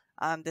Fire,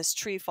 this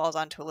tree falls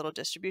onto a little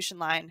distribution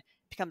line,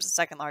 becomes the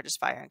second largest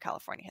fire in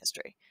California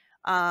history.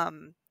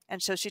 And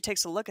so she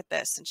takes a look at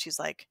this and she's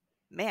like,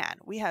 man,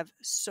 we have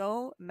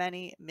so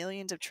many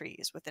millions of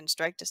trees within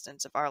strike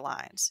distance of our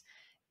lines,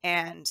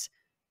 and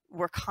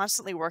we're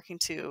constantly working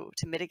to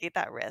mitigate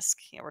that risk.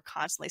 We're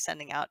constantly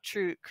sending out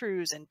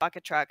crews and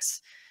bucket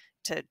trucks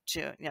to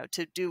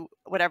do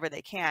whatever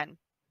they can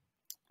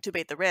to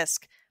abate the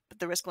risk, but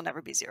the risk will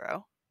never be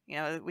zero.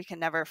 We can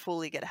never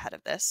fully get ahead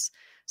of this.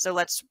 So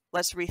let's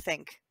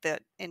rethink the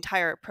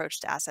entire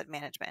approach to asset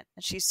management.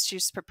 And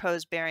she's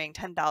proposed burying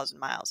 10,000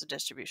 miles of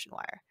distribution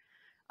wire.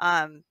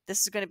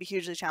 This is going to be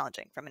hugely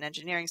challenging from an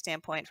engineering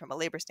standpoint, from a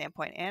labor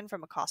standpoint, and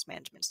from a cost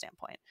management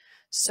standpoint.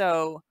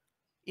 So,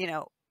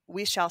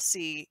 we shall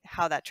see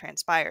how that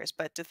transpires.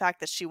 But the fact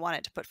that she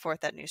wanted to put forth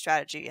that new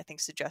strategy, I think,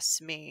 suggests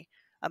to me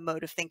a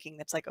mode of thinking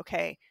that's like,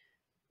 okay,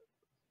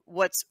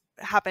 what's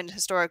happened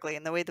historically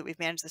and the way that we've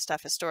managed this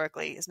stuff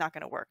historically is not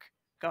going to work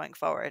going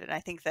forward. And I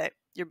think that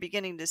you're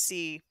beginning to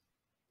see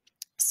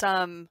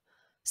some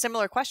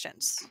similar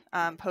questions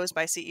posed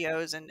by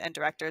CEOs and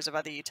directors of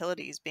other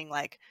utilities being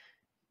like,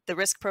 the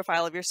risk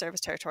profile of your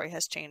service territory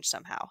has changed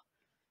somehow.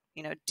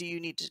 Do you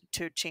need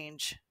to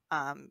change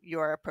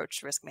your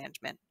approach to risk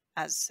management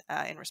as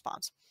in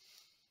response?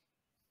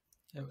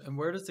 And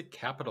where does the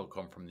capital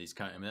come from these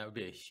kind? I mean, that would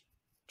be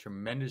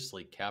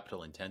tremendously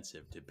capital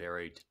intensive to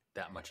bury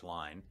that much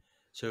line.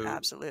 So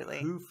absolutely,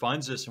 who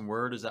funds this, and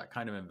where does that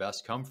kind of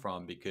invest come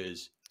from?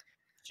 Because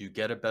do you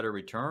get a better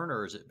return,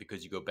 or is it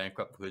because you go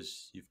bankrupt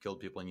because you've killed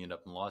people and you end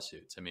up in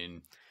lawsuits? I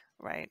mean,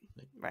 right.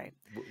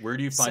 Where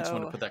do you find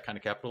someone to put that kind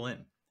of capital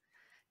in?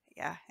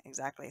 Yeah,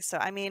 exactly. So,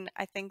 I mean,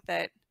 I think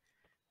that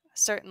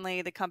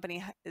certainly the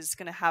company is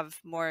going to have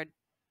more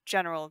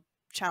general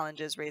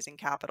challenges raising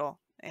capital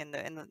in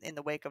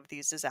the wake of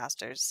these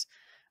disasters.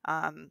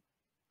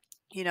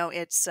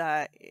 It's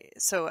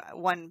so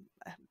one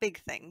big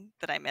thing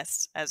that I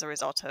missed as a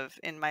result of,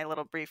 in my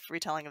little brief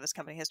retelling of this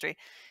company history,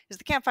 is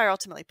the Camp Fire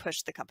ultimately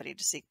pushed the company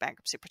to seek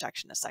bankruptcy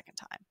protection a second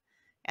time.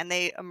 And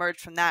they emerged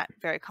from that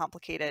very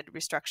complicated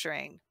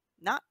restructuring,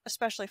 not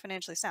especially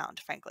financially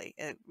sound, frankly.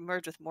 It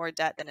emerged with more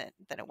debt than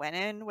it went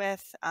in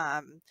with.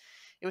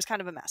 It was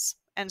kind of a mess.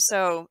 And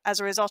so as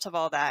a result of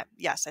all that,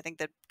 yes, I think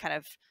that kind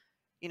of,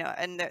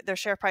 and their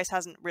share price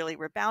hasn't really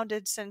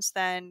rebounded since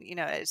then.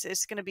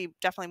 It's going to be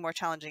definitely more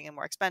challenging and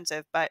more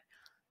expensive, but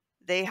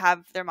they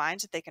have their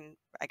minds that they can,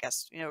 I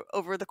guess,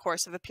 over the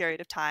course of a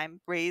period of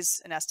time,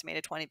 raise an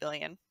estimated $20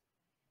 billion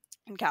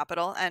in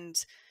capital. And,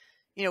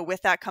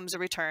 with that comes a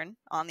return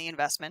on the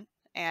investment.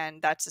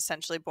 And that's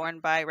essentially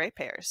borne by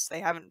ratepayers. They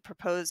haven't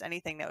proposed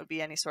anything that would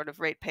be any sort of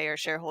ratepayer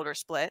shareholder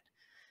split.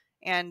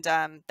 And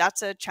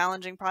that's a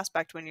challenging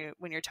prospect when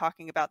you're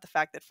talking about the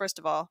fact that, first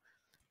of all,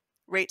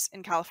 rates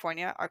in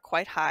California are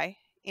quite high,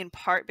 in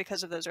part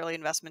because of those early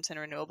investments in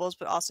renewables,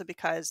 but also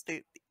because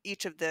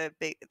each of the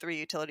big three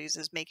utilities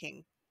is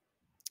making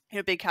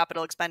big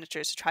capital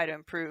expenditures to try to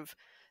improve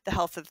the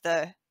health of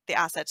the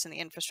assets and the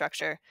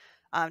infrastructure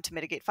to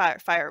mitigate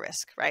fire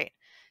risk, right?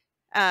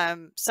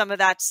 Some of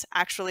that's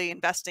actually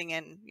investing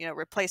in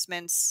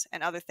replacements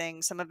and other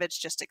things. Some of it's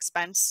just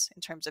expense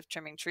in terms of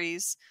trimming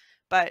trees.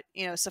 But,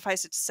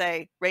 suffice it to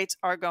say, rates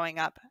are going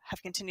up,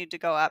 have continued to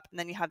go up. And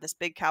then you have this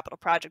big capital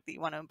project that you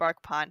want to embark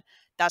upon.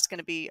 That's going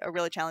to be a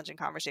really challenging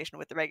conversation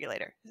with the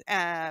regulator.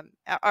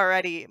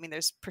 Already, I mean,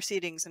 there's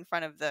proceedings in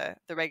front of the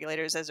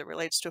regulators as it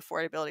relates to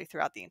affordability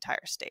throughout the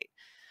entire state.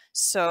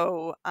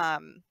 So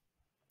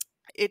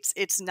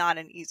it's not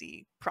an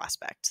easy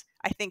prospect.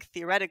 I think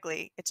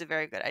theoretically it's a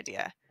very good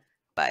idea,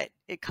 but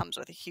it comes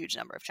with a huge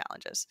number of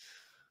challenges.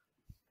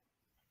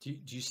 Do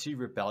you see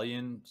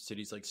rebellion,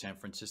 cities like San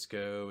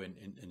Francisco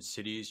and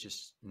cities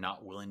just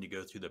not willing to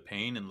go through the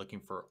pain and looking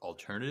for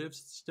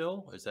alternatives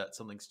still? Is that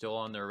something still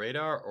on their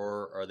radar,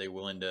 or are they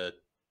willing to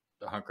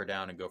hunker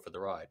down and go for the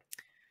ride?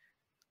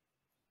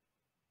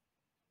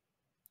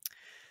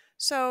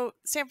 So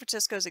San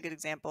Francisco is a good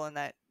example in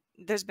that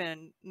there's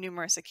been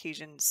numerous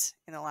occasions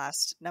in the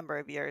last number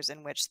of years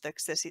in which the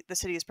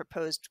city has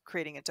proposed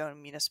creating its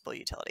own municipal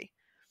utility,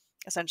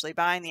 essentially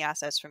buying the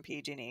assets from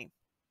PG&E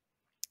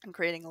and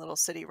creating a little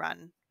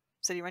city-run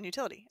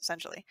utility,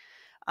 essentially.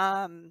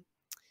 And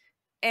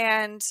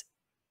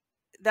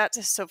that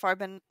has so far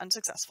been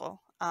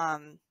unsuccessful.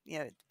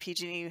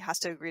 PG&E has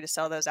to agree to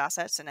sell those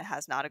assets, and it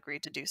has not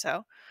agreed to do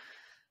so.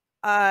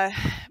 But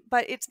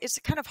it's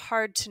kind of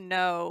hard to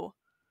know.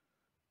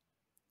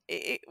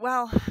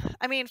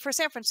 For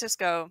San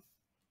Francisco,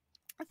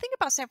 the thing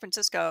about San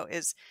Francisco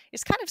is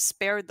it's kind of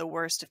spared the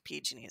worst of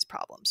PG&E's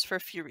problems for a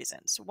few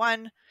reasons.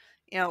 One,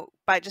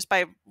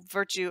 by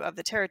virtue of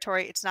the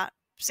territory, San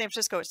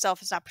Francisco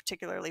itself is not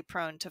particularly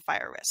prone to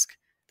fire risk.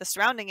 The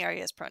surrounding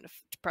area is prone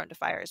to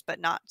fires, but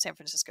not San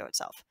Francisco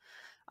itself.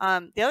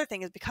 The other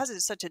thing is because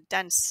it's such a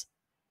dense,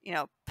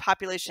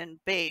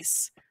 population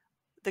base,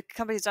 the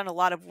company's done a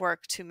lot of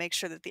work to make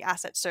sure that the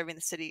assets serving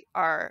the city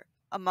are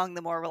among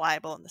the more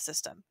reliable in the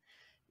system.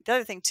 The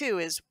other thing too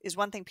is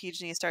one thing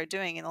PG&E started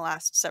doing in the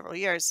last several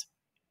years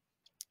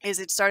is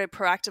it started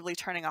proactively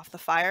turning off the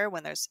power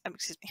when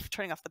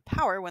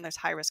there's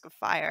high risk of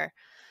fire.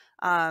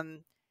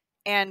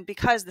 And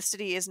because the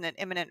city isn't at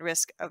imminent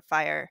risk of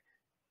fire,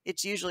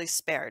 it's usually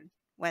spared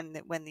when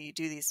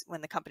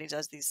the company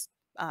does these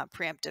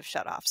preemptive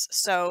shutoffs.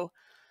 So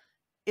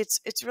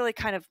it's really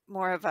kind of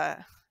more of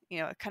a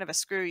kind of a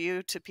screw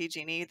you to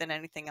PG&E than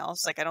anything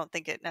else. Like, I don't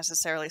think it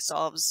necessarily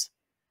solves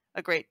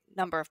a great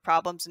number of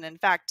problems, and in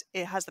fact,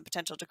 it has the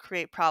potential to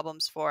create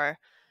problems for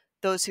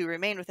those who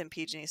remain within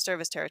PG&E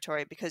service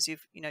territory, because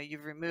you've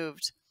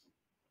removed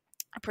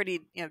a pretty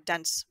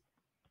dense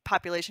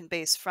population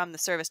base from the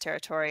service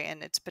territory,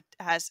 and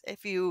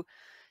if you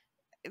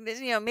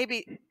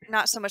maybe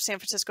not so much San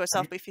Francisco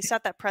itself, but if you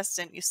set that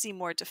precedent, you see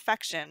more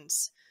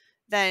defections,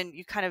 then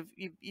you kind of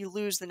you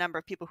lose the number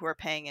of people who are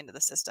paying into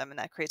the system, and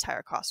that creates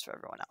higher costs for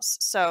everyone else.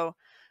 So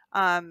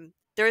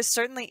there is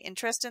certainly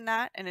interest in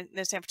that, and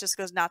San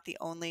Francisco is not the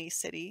only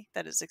city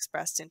that has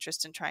expressed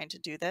interest in trying to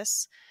do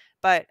this,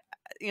 but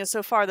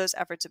so far those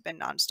efforts have been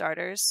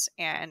non-starters,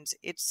 and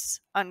it's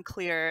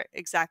unclear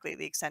exactly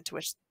the extent to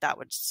which that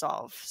would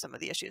solve some of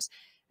the issues.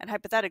 And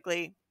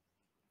hypothetically,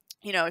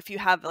 if you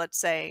have,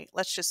 let's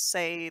just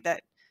say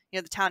that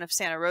the town of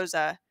Santa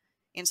Rosa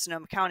in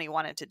Sonoma County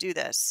wanted to do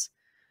this,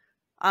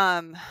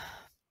 and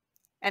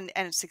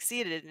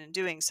succeeded in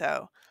doing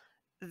so,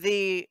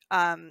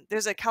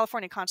 there's a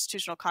California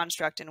constitutional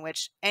construct in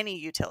which any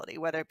utility,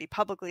 whether it be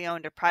publicly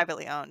owned or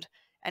privately owned,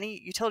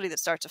 any utility that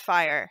starts a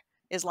fire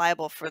is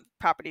liable for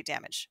property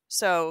damage.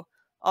 So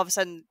all of a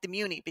sudden, the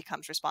muni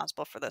becomes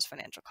responsible for those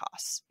financial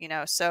costs.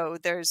 So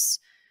there's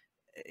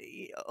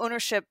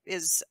ownership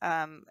is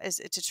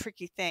it's a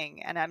tricky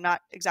thing, and I'm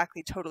not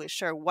exactly totally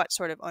sure what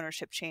sort of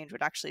ownership change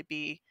would actually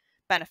be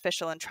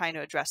beneficial in trying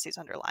to address these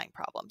underlying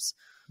problems.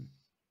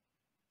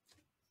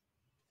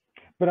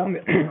 But on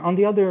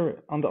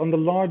the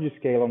larger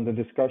scale, on the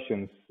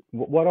discussions,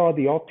 what are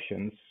the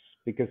options?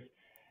 Because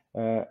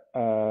that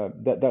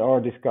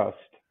are discussed.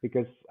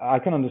 Because I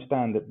can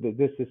understand that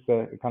this is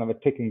a kind of a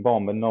ticking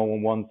bomb, and no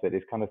one wants it.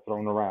 It's kind of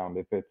thrown around.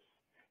 If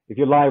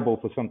you're liable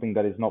for something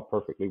that is not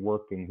perfectly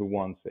working, who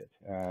wants it?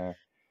 But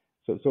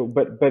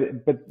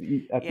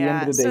at the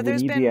end of the day, we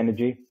need the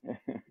energy.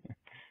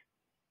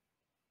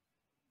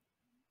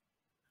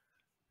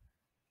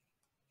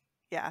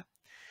 Yeah.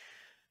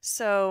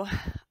 So,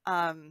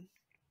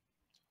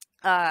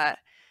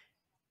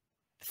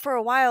 for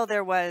a while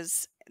there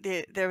was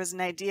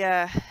an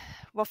idea.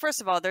 Well,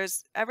 first of all,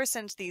 ever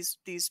since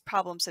these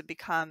problems have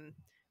become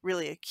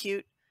really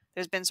acute,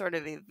 there's been sort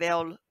of a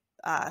veiled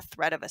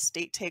threat of a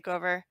state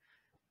takeover.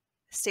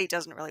 The state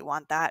doesn't really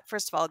want that.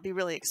 First of all, it'd be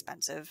really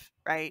expensive,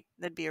 right?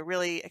 That'd be a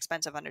really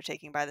expensive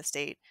undertaking by the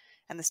state,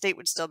 and the state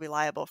would still be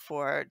liable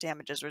for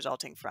damages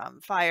resulting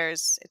from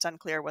fires. It's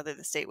unclear whether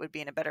the state would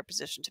be in a better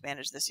position to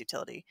manage this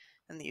utility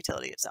than the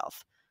utility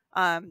itself.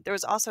 There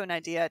was also an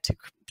idea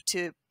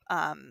to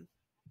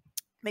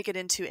make it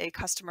into a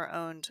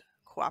customer-owned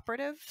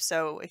cooperative.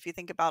 So if you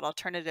think about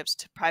alternatives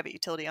to private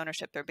utility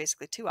ownership, there are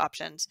basically two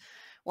options.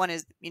 One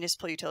is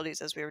municipal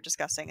utilities, as we were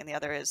discussing, and the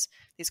other is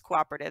these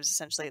cooperatives,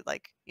 essentially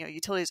like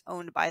utilities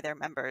owned by their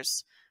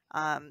members,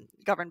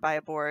 governed by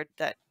a board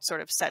that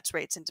sort of sets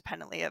rates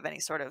independently of any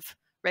sort of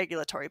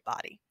regulatory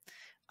body.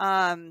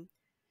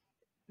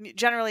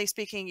 Generally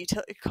speaking,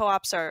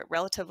 co-ops are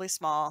relatively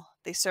small.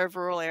 They serve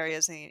rural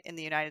areas in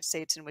the United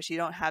States in which you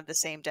don't have the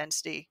same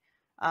density.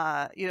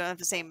 You don't have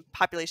the same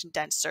population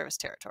dense service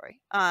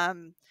territory.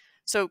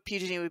 So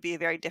PG&E would be a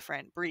very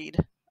different breed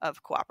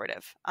of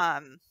cooperative.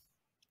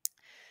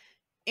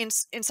 In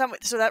some way,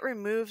 so that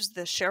removes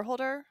the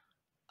shareholder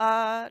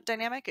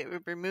dynamic. It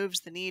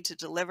removes the need to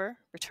deliver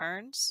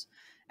returns,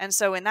 and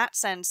so in that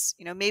sense,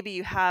 maybe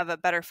you have a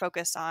better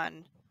focus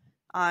on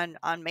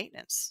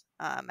maintenance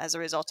as a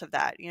result of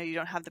that. You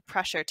don't have the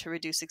pressure to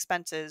reduce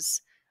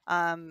expenses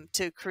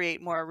to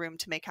create more room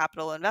to make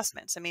capital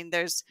investments. I mean,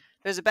 there's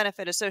a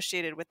benefit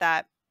associated with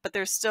that, but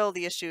there's still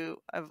the issue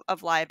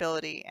of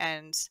liability,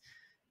 and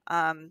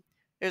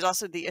there's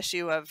also the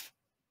issue of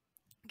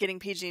getting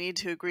PG&E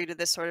to agree to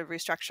this sort of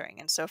restructuring,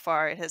 and so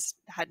far it has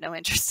had no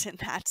interest in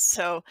that.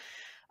 So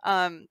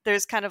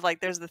there's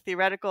the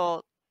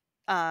theoretical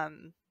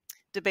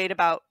debate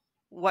about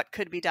what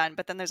could be done,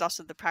 but then there's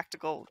also the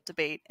practical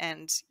debate,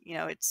 and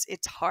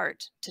it's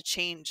hard to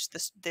change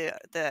this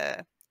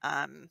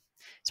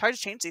it's hard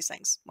to change these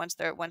things once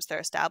they're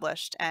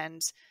established.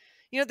 And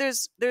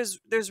there's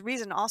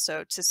reason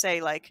also to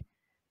say, like,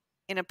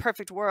 in a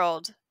perfect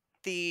world,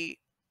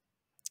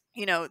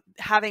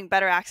 having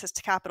better access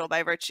to capital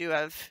by virtue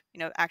of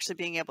actually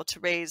being able to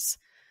raise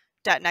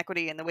debt and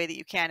equity in the way that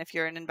you can if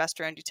you're an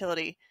investor-owned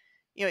utility,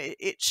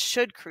 it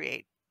should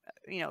create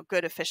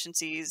good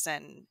efficiencies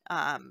and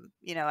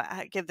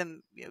give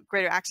them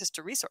greater access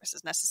to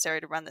resources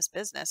necessary to run this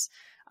business.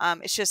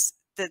 It's just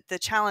the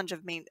challenge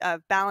of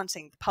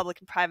balancing public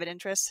and private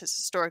interests has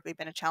historically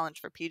been a challenge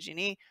for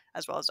PG&E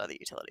as well as other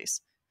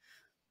utilities.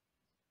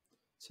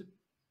 So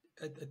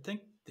I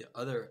think the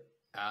other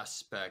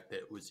aspect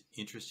that was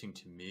interesting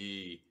to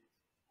me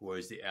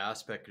was the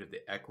aspect of the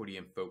equity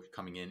and folks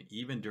coming in,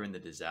 even during the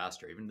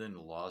disaster, even during the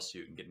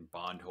lawsuit, and getting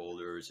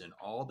bondholders and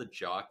all the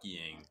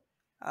jockeying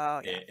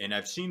Oh yeah. And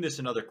I've seen this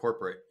in other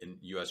in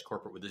U.S.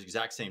 corporate with the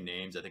exact same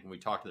names. I think when we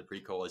talked to the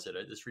pre-call, I said,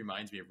 this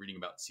reminds me of reading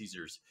about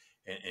Caesars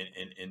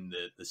and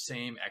the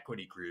same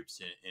equity groups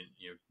and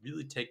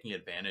really taking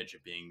advantage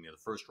of being the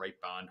first right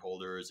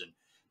bondholders. And,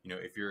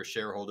 if you're a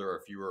shareholder or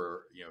if you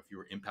were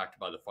impacted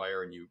by the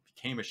fire and you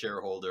became a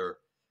shareholder,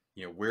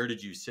 where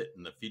did you sit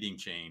in the feeding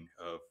chain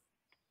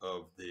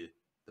of the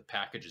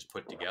packages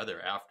put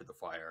together after the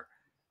fire?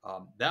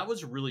 That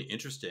was really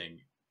interesting.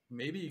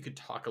 Maybe you could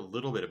talk a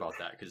little bit about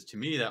that, because to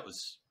me that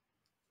was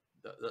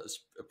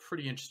a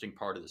pretty interesting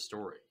part of the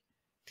story.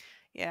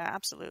 Yeah,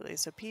 absolutely.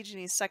 So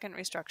PG&E's second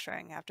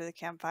restructuring after the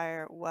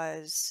campfire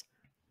was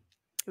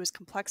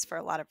complex for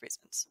a lot of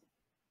reasons.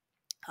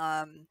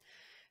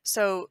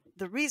 So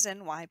the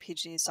reason why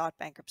PG&E sought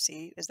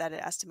bankruptcy is that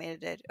it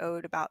estimated it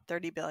owed about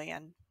 $30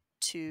 billion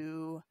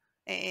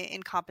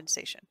in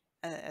compensation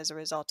as a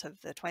result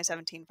of the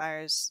 2017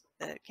 fires,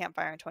 the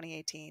campfire in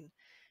 2018,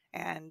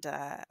 and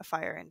a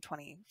fire in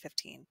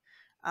 2015.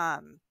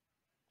 And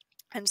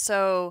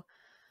so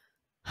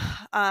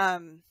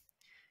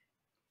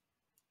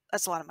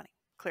that's a lot of money,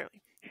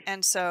 clearly.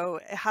 And so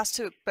it has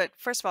to, but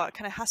first of all, it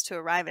kind of has to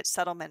arrive at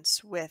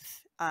settlements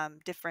with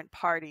different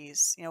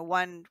parties.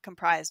 One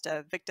comprised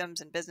of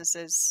victims and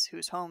businesses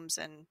whose homes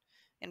and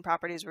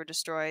properties were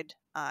destroyed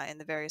in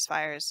the various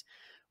fires.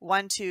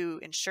 One to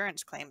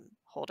insurance claim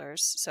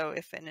holders. So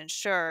if an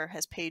insurer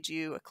has paid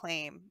you a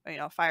claim,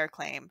 a fire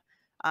claim,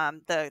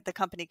 the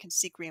company can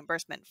seek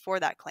reimbursement for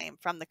that claim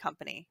from the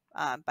company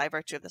by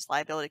virtue of this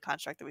liability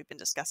construct that we've been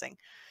discussing.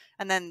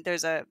 And then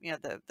there's the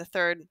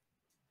third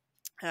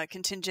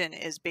contingent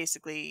is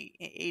basically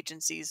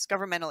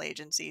governmental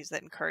agencies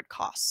that incurred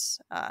costs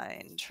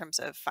in terms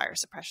of fire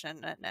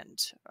suppression and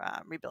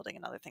rebuilding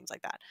and other things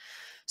like that.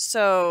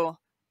 So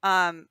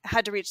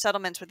had to reach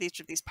settlements with each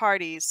of these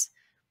parties.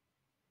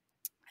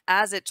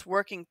 As it's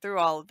working through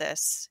all of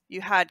this,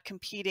 you had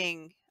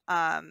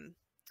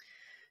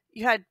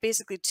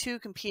basically two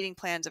competing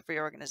plans of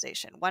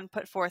reorganization. One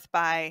put forth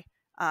by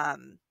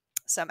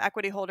some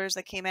equity holders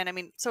that came in. I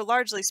mean, so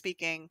largely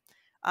speaking,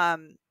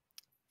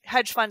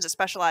 hedge funds that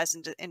specialized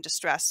in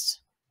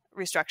distressed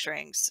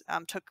restructurings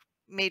took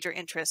major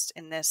interest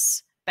in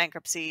this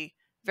bankruptcy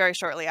very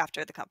shortly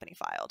after the company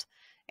filed.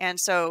 And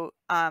so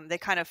they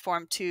kind of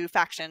formed two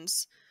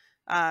factions,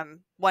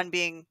 one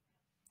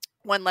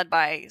led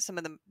by some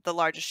of the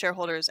largest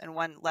shareholders and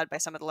one led by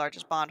some of the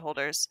largest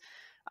bondholders.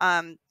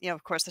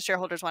 Of course, the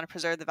shareholders want to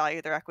preserve the value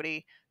of their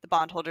equity. The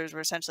bondholders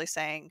were essentially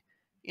saying,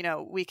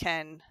 we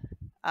can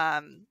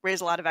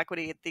raise a lot of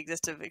equity at the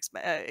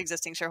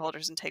existing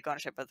shareholders and take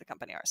ownership of the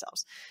company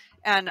ourselves.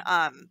 And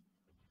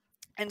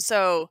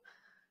so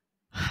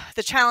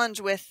the challenge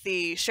with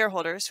the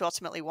shareholders who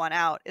ultimately won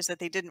out is that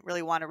they didn't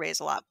really want to raise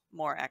a lot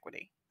more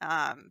equity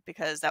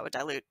because that would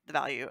dilute the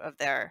value of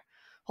their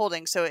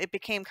holding. So it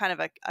became kind of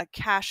a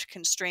cash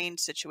constrained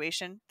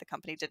situation. The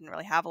company didn't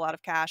really have a lot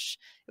of cash.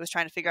 It was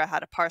trying to figure out how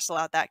to parcel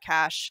out that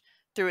cash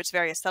through its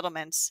various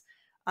settlements.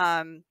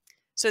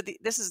 So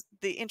this is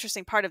the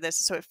interesting part of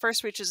this. So it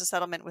first reaches a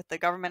settlement with the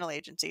governmental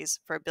agencies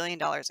for $1 billion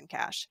in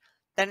cash.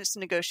 Then it's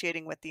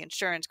negotiating with the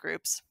insurance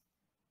groups.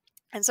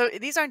 And so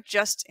these aren't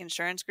just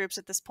insurance groups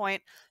at this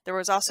point. There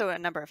was also a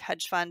number of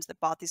hedge funds that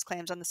bought these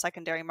claims on the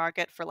secondary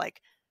market for like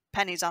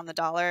pennies on the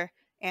dollar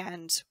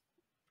and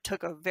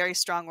took a very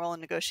strong role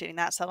in negotiating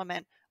that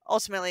settlement.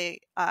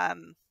 Ultimately,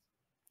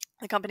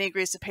 the company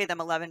agrees to pay them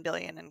 $11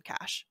 billion in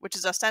cash, which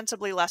is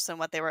ostensibly less than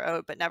what they were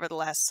owed, but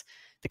nevertheless,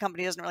 the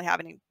company doesn't really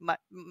have any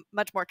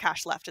much more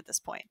cash left at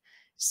this point.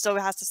 Still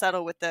has to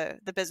settle with the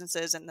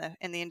businesses and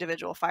the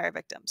individual fire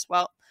victims.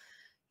 Well,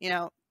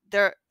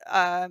 they're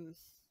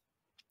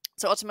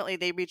so ultimately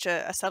they reach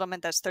a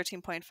settlement that's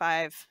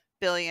 $13.5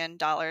 billion,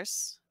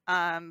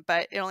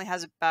 but it only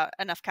has about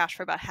enough cash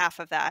for about half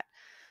of that.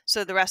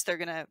 So the rest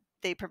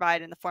they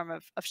provide in the form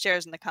of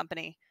shares in the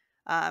company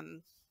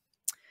through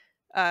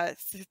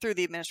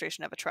the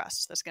administration of a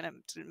trust that's going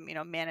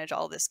to manage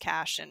all this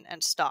cash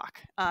and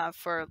stock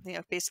for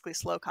basically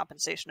slow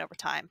compensation over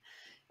time.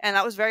 And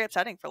that was very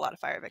upsetting for a lot of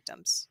fire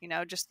victims.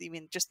 Just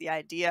the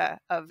idea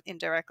of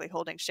indirectly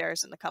holding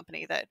shares in the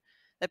company that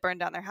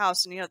burned down their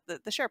house. And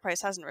the share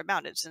price hasn't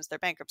rebounded since their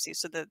bankruptcy,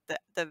 so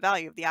the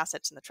value of the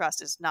assets in the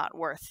trust is not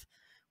worth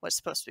what's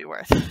supposed to be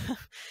worth.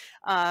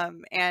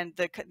 And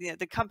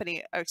the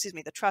company, or excuse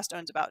me, the trust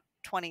owns about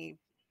 20+%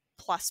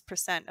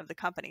 of the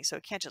company, so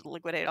it can't just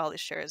liquidate all these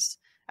shares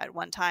at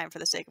one time for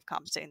the sake of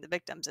compensating the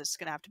victims. It's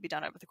going to have to be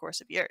done over the course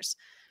of years.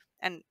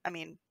 And I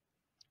mean,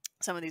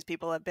 some of these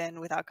people have been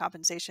without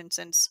compensation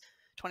since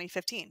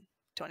 2015,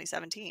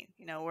 2017.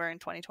 We're in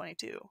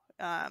 2022.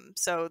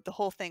 So the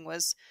whole thing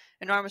was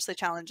enormously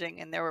challenging,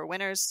 and there were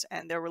winners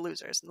and there were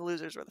losers, and the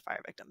losers were the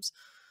fire victims.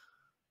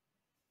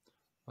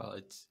 Well,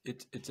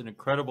 it's an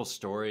incredible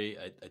story.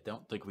 I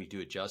don't think we do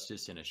it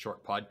justice in a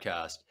short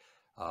podcast.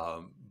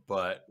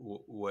 But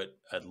what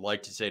I'd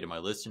like to say to my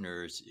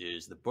listeners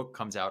is the book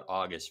comes out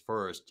August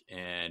 1st.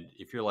 And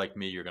if you're like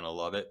me, you're going to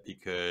love it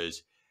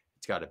because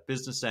It's got a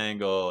business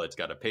angle. It's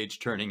got a page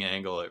turning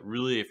angle. It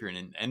really, if you're in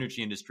an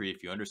energy industry,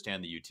 if you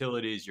understand the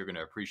utilities, you're going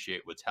to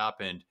appreciate what's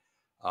happened.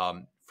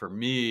 For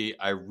me,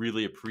 I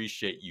really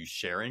appreciate you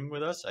sharing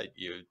with us. I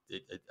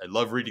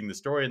love reading the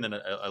story, and then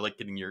I like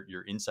getting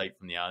your insight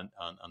from the on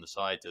the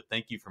side. So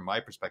thank you from my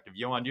perspective.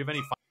 Johan, do you have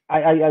any?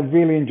 I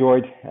really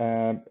enjoyed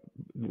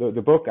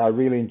the book. I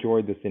really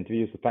enjoyed this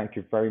interview. So thank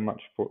you very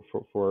much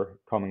for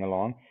coming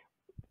along.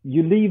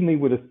 You leave me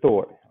with a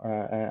thought.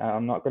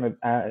 I'm not going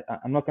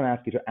to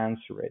ask you to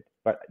answer it,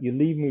 but you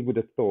leave me with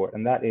a thought,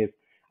 and that is,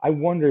 I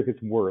wonder if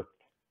it's worth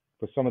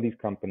for some of these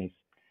companies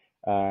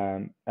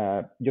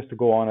just to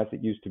go on as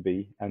it used to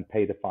be and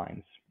pay the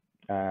fines,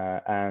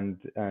 and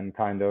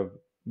kind of,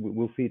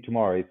 we'll see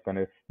tomorrow.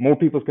 More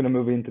people's going to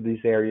move into these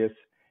areas.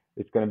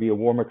 It's going to be a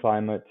warmer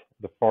climate.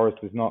 The forest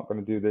is not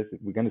going to do this.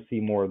 We're going to see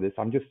more of this.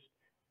 I'm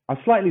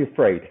slightly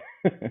afraid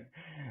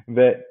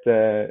that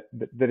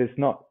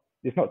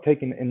it's not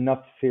taking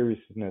enough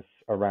seriousness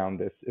around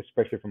this,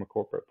 especially from a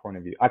corporate point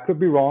of view. I could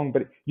be wrong,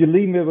 but you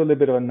leave me with a little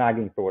bit of a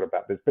nagging thought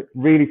about this, but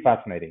really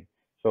fascinating.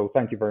 So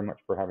thank you very much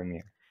for having me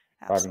here.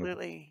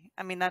 Absolutely.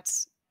 I mean,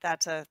 that's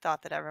a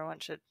thought that everyone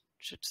should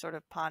sort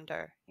of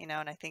ponder, and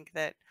I think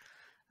that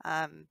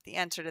the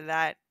answer to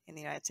that in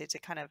the United States,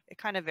 it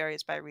kind of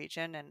varies by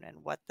region and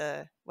what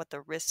the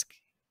risk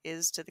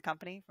is to the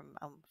company from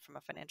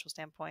a financial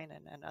standpoint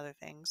and other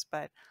things,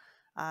 but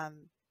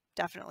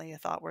definitely a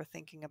thought worth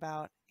thinking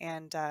about.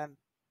 And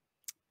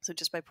so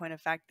just by point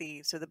of fact,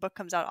 the book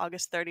comes out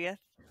August 30th.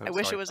 I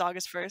wish it was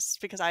August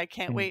 1st because I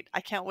can't wait.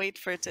 I can't wait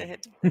for it to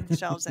hit the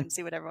shelves and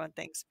see what everyone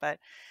thinks. But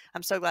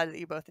I'm so glad that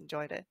you both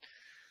enjoyed it.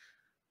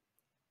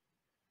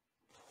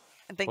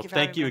 And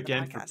thank you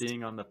again for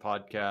being on the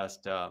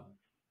podcast.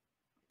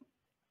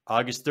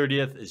 August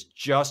 30th is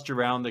just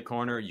around the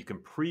corner. You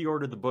can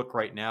pre-order the book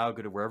right now.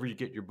 Go to wherever you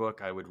get your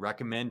book. I would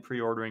recommend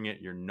pre-ordering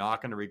it. You're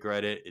not going to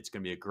regret it. It's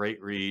going to be a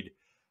great read.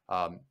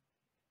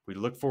 We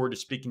look forward to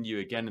speaking to you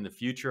again in the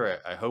future.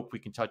 I hope we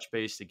can touch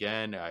base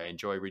again. I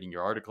enjoy reading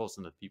your articles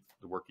and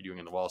the work you're doing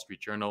in the Wall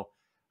Street Journal.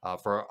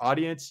 For our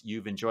audience,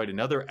 you've enjoyed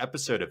another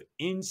episode of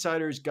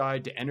Insider's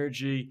Guide to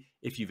Energy.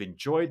 If you've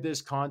enjoyed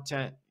this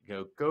content,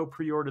 go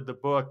pre-order the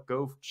book,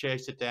 go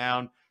chase it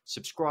down,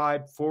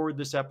 subscribe, forward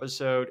this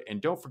episode,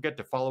 and don't forget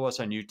to follow us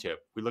on YouTube.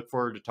 We look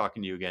forward to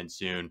talking to you again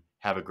soon.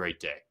 Have a great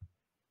day.